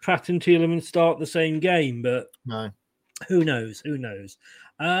known Pratt and Tielemans start the same game, but no, who knows? Who knows?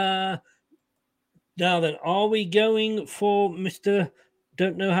 Now then, are we going for Mr.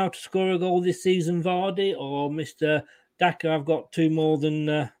 Don't know how to score a goal this season, Vardy, or Mr. Daka? I've got two more than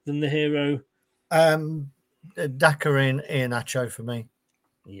the hero. Daka in Iheanacho for me.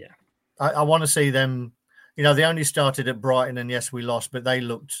 Yeah. I want to see them. You know, they only started at Brighton, and yes, we lost, but they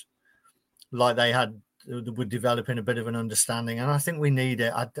looked like they were developing a bit of an understanding, and I think we need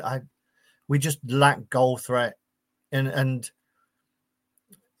it. We just lack goal threat, and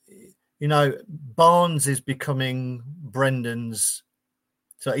you know, Barnes is becoming Brendan's.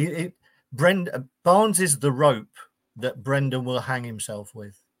 So Barnes is the rope that Brendan will hang himself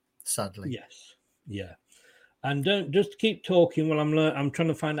with. Sadly, yes, yeah. And don't just keep talking while I'm trying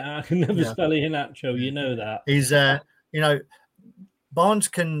to find out. I can never spell Iheanacho. You know that. He's you know, Barnes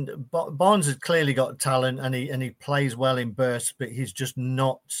has clearly got talent, and he plays well in bursts, but he's just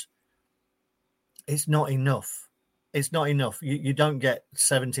not. It's not enough. It's not enough. You don't get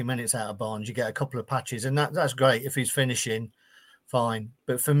 70 minutes out of Barnes. You get a couple of patches, and that's great if he's finishing, fine.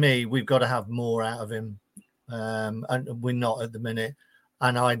 But for me, we've got to have more out of him, and we're not at the minute.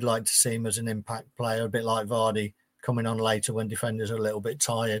 And I'd like to see him as an impact player, a bit like Vardy, coming on later when defenders are a little bit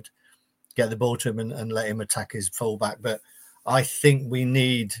tired, get the ball to him and let him attack his fullback. But I think we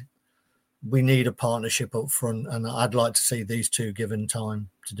need a partnership up front, and I'd like to see these two given time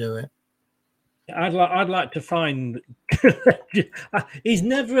to do it. I'd like to find he's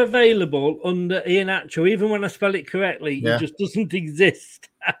never available under Iheanacho, even when I spell it correctly. He just doesn't exist.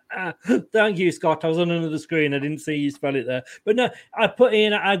 Thank you, Scott. I was on another screen. I didn't see you spell it there. But no, I put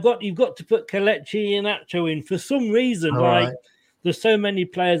in. You've got to put Kelechi Iheanacho in for some reason. All there's so many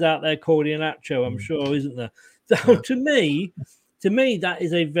players out there called Iheanacho. I'm sure, isn't there? So to me, that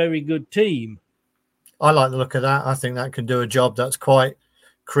is a very good team. I like the look of that. I think that can do a job. That's quite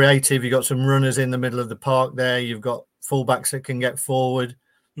creative. You've got some runners in the middle of the park there. You've got fullbacks that can get forward.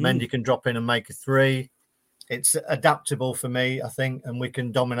 Mendy can drop in and make a three. It's adaptable for me, I think, and we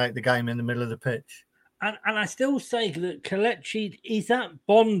can dominate the game in the middle of the pitch. And I still say that Kelechi is that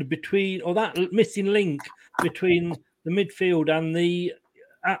bond between, or that missing link between the midfield and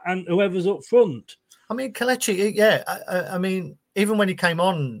whoever's up front. I mean, Kelechi, I mean, even when he came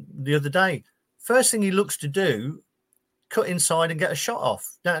on the other day, first thing he looks to do, cut inside and get a shot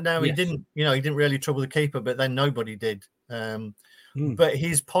off. Now he didn't, he didn't really trouble the keeper, but then nobody did. But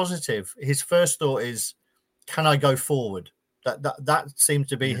he's positive. His first thought is, can I go forward? That seems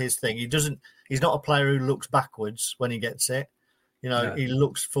to be his thing. He's not a player who looks backwards when he gets it. He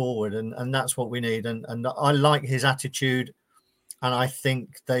looks forward, and that's what we need. And I like his attitude, and I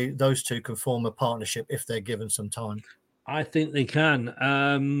think those two can form a partnership if they're given some time. I think they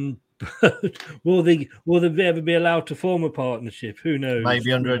can. Will they ever be allowed to form a partnership? Who knows?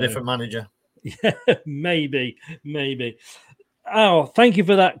 Maybe under a different manager. Yeah, maybe. Oh, thank you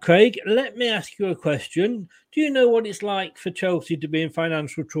for that, Craig. Let me ask you a question. Do you know what it's like for Chelsea to be in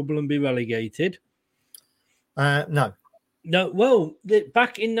financial trouble and be relegated? No. No, well,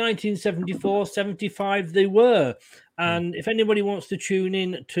 back in 1974-75, they were. And if anybody wants to tune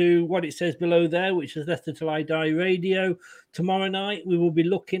in to what it says below there, which is Leicester Till I Die Radio, tomorrow night we will be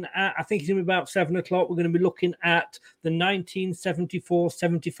looking at, I think it's going to be about 7 o'clock, we're going to be looking at the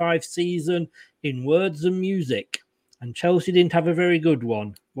 1974-75 season in words and music. And Chelsea didn't have a very good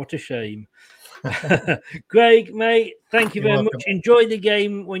one. What a shame. Greg, mate, thank you very much. Enjoy the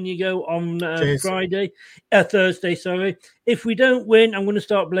game when you go on Thursday, sorry. If we don't win, I'm going to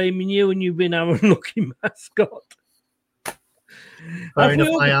start blaming you, and you've been our unlucky mascot. Fair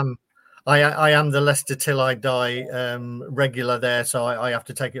enough. I am the Leicester Till I Die regular there, so I have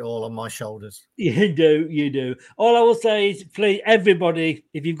to take it all on my shoulders. You do. All I will say is, please, everybody,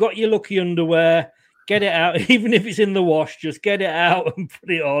 if you've got your lucky underwear, get it out, even if it's in the wash, just get it out and put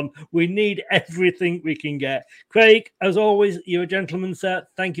it on. We need everything we can get. Craig, as always, you're a gentleman, sir.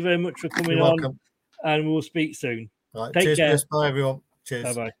 Thank you very much for coming on. Welcome. And we'll speak soon. Right, Take care. Bye, everyone.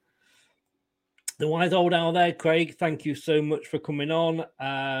 Cheers. Bye-bye. The wise old owl there, Craig, thank you so much for coming on.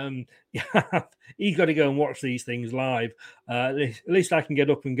 He's got to go and watch these things live. At least I can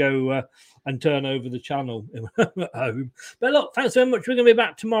get up and go and turn over the channel at home. But look, thanks very much. We're going to be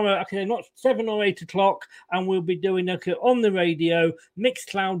back tomorrow, not 7 or 8 o'clock, and we'll be doing on the radio,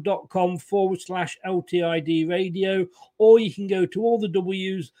 mixcloud.com/LTID radio, or you can go to all the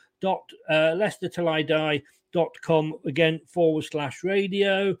W's LeicesterTillIDie.com again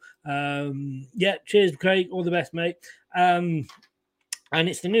 /radio. Cheers, Craig. All the best, mate. And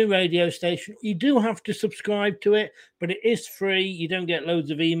it's the new radio station. You do have to subscribe to it, but it is free. You don't get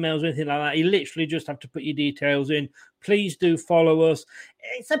loads of emails or anything like that. You literally just have to put your details in. Please do follow us.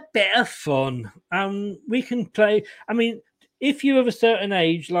 It's a bit of fun. We can play. I mean, if you're of a certain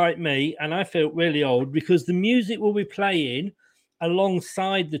age like me, and I feel really old, because the music we'll be playing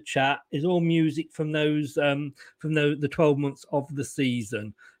alongside the chat is all music from those from the 12 months of the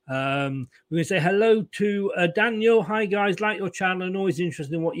season. We're going to say hello to Daniel. Hi, guys. Like your channel and always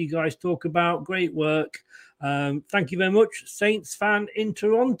interested in what you guys talk about. Great work. Thank you very much. Saints fan in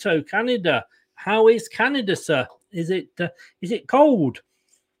Toronto, Canada. How is Canada, sir? Is it cold?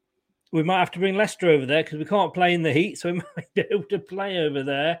 We might have to bring Leicester over there because we can't play in the heat, so we might be able to play over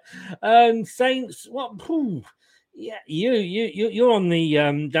there. Saints, what? Yeah, you're on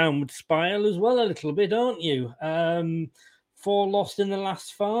the downward spiral as well a little bit, aren't you? 4 lost in the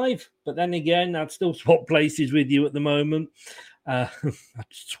last 5, but then again, I'd still swap places with you at the moment. I'd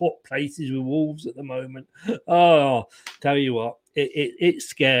swap places with Wolves at the moment. Oh, tell you what, it's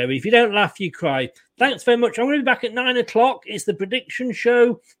scary. If you don't laugh, you cry. Thanks very much. I'm going to be back at 9 o'clock. It's the prediction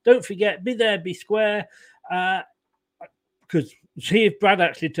show. Don't forget, be there, be square. Because see if Brad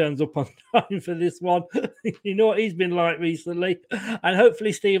actually turns up on time for this one. You know what he's been like recently. And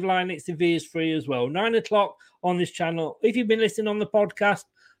hopefully Steve Linux, if he is free as well. 9 o'clock on this channel. If you've been listening on the podcast,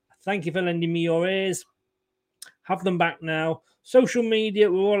 thank you for lending me your ears. Have them back now. Social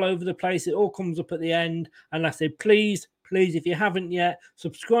media, we're all over the place. It all comes up at the end. And I say, please, if you haven't yet,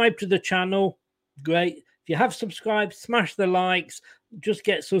 subscribe to the channel. Great. If you have subscribed, smash the likes. Just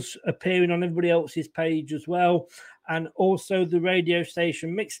gets us appearing on everybody else's page as well. And also the radio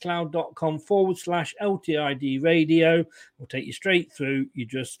station, mixcloud.com/LTID radio. We'll take you straight through. You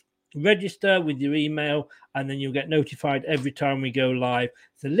just register with your email and then you'll get notified every time we go live.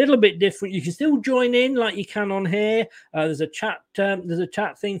 It's a little bit different. You can still join in like you can on here. There's a chat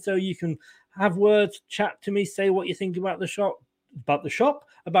thing, so you can have words, chat to me, say what you think about the shop, about the show,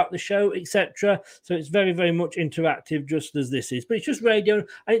 etc. So it's very, very much interactive, just as this is. But it's just radio,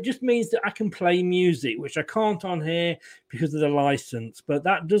 and it just means that I can play music, which I can't on here because of the license. But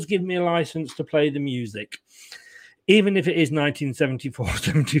that does give me a license to play the music, even if it is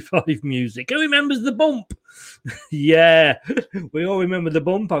 1974-75 music. Who remembers the bump? Yeah, we all remember the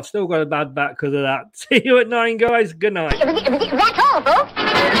bump. I've still got a bad back because of that. See you at 9, guys. Good night. That's all, folks.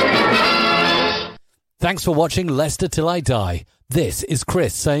 Thanks for watching Leicester Till I Die. This is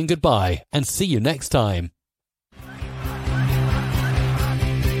Chris saying goodbye and see you next time.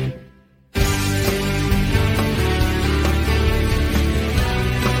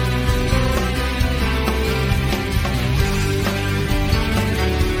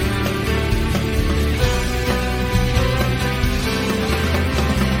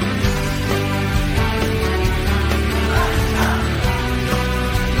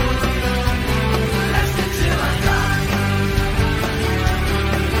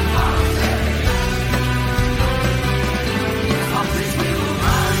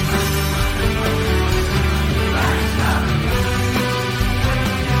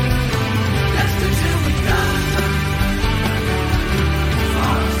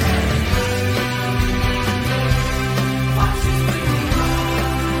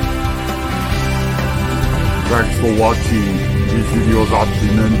 Thanks for watching. These videos are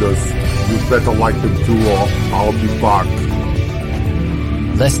tremendous. You better like them too, or I'll be back.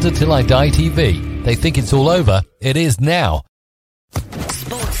 Leicester Till I Die TV. They think it's all over. It is now.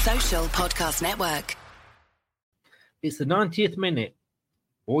 Sports Social Podcast Network. It's the 90th minute.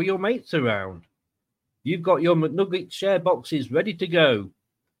 All your mates around. You've got your McNugget share boxes ready to go.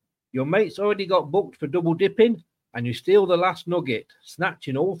 Your mates already got booked for double dipping, and you steal the last nugget,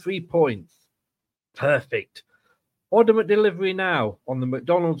 snatching all 3 points. Perfect. Order McDelivery now on the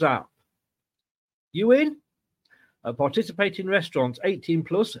McDonald's app. You in? At participating restaurants, 18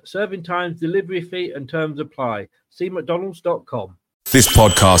 plus, serving times, delivery fee and terms apply. See mcdonalds.com. This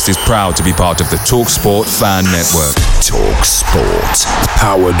podcast is proud to be part of the TalkSport Fan Network. TalkSport.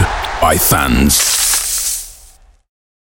 Powered by fans.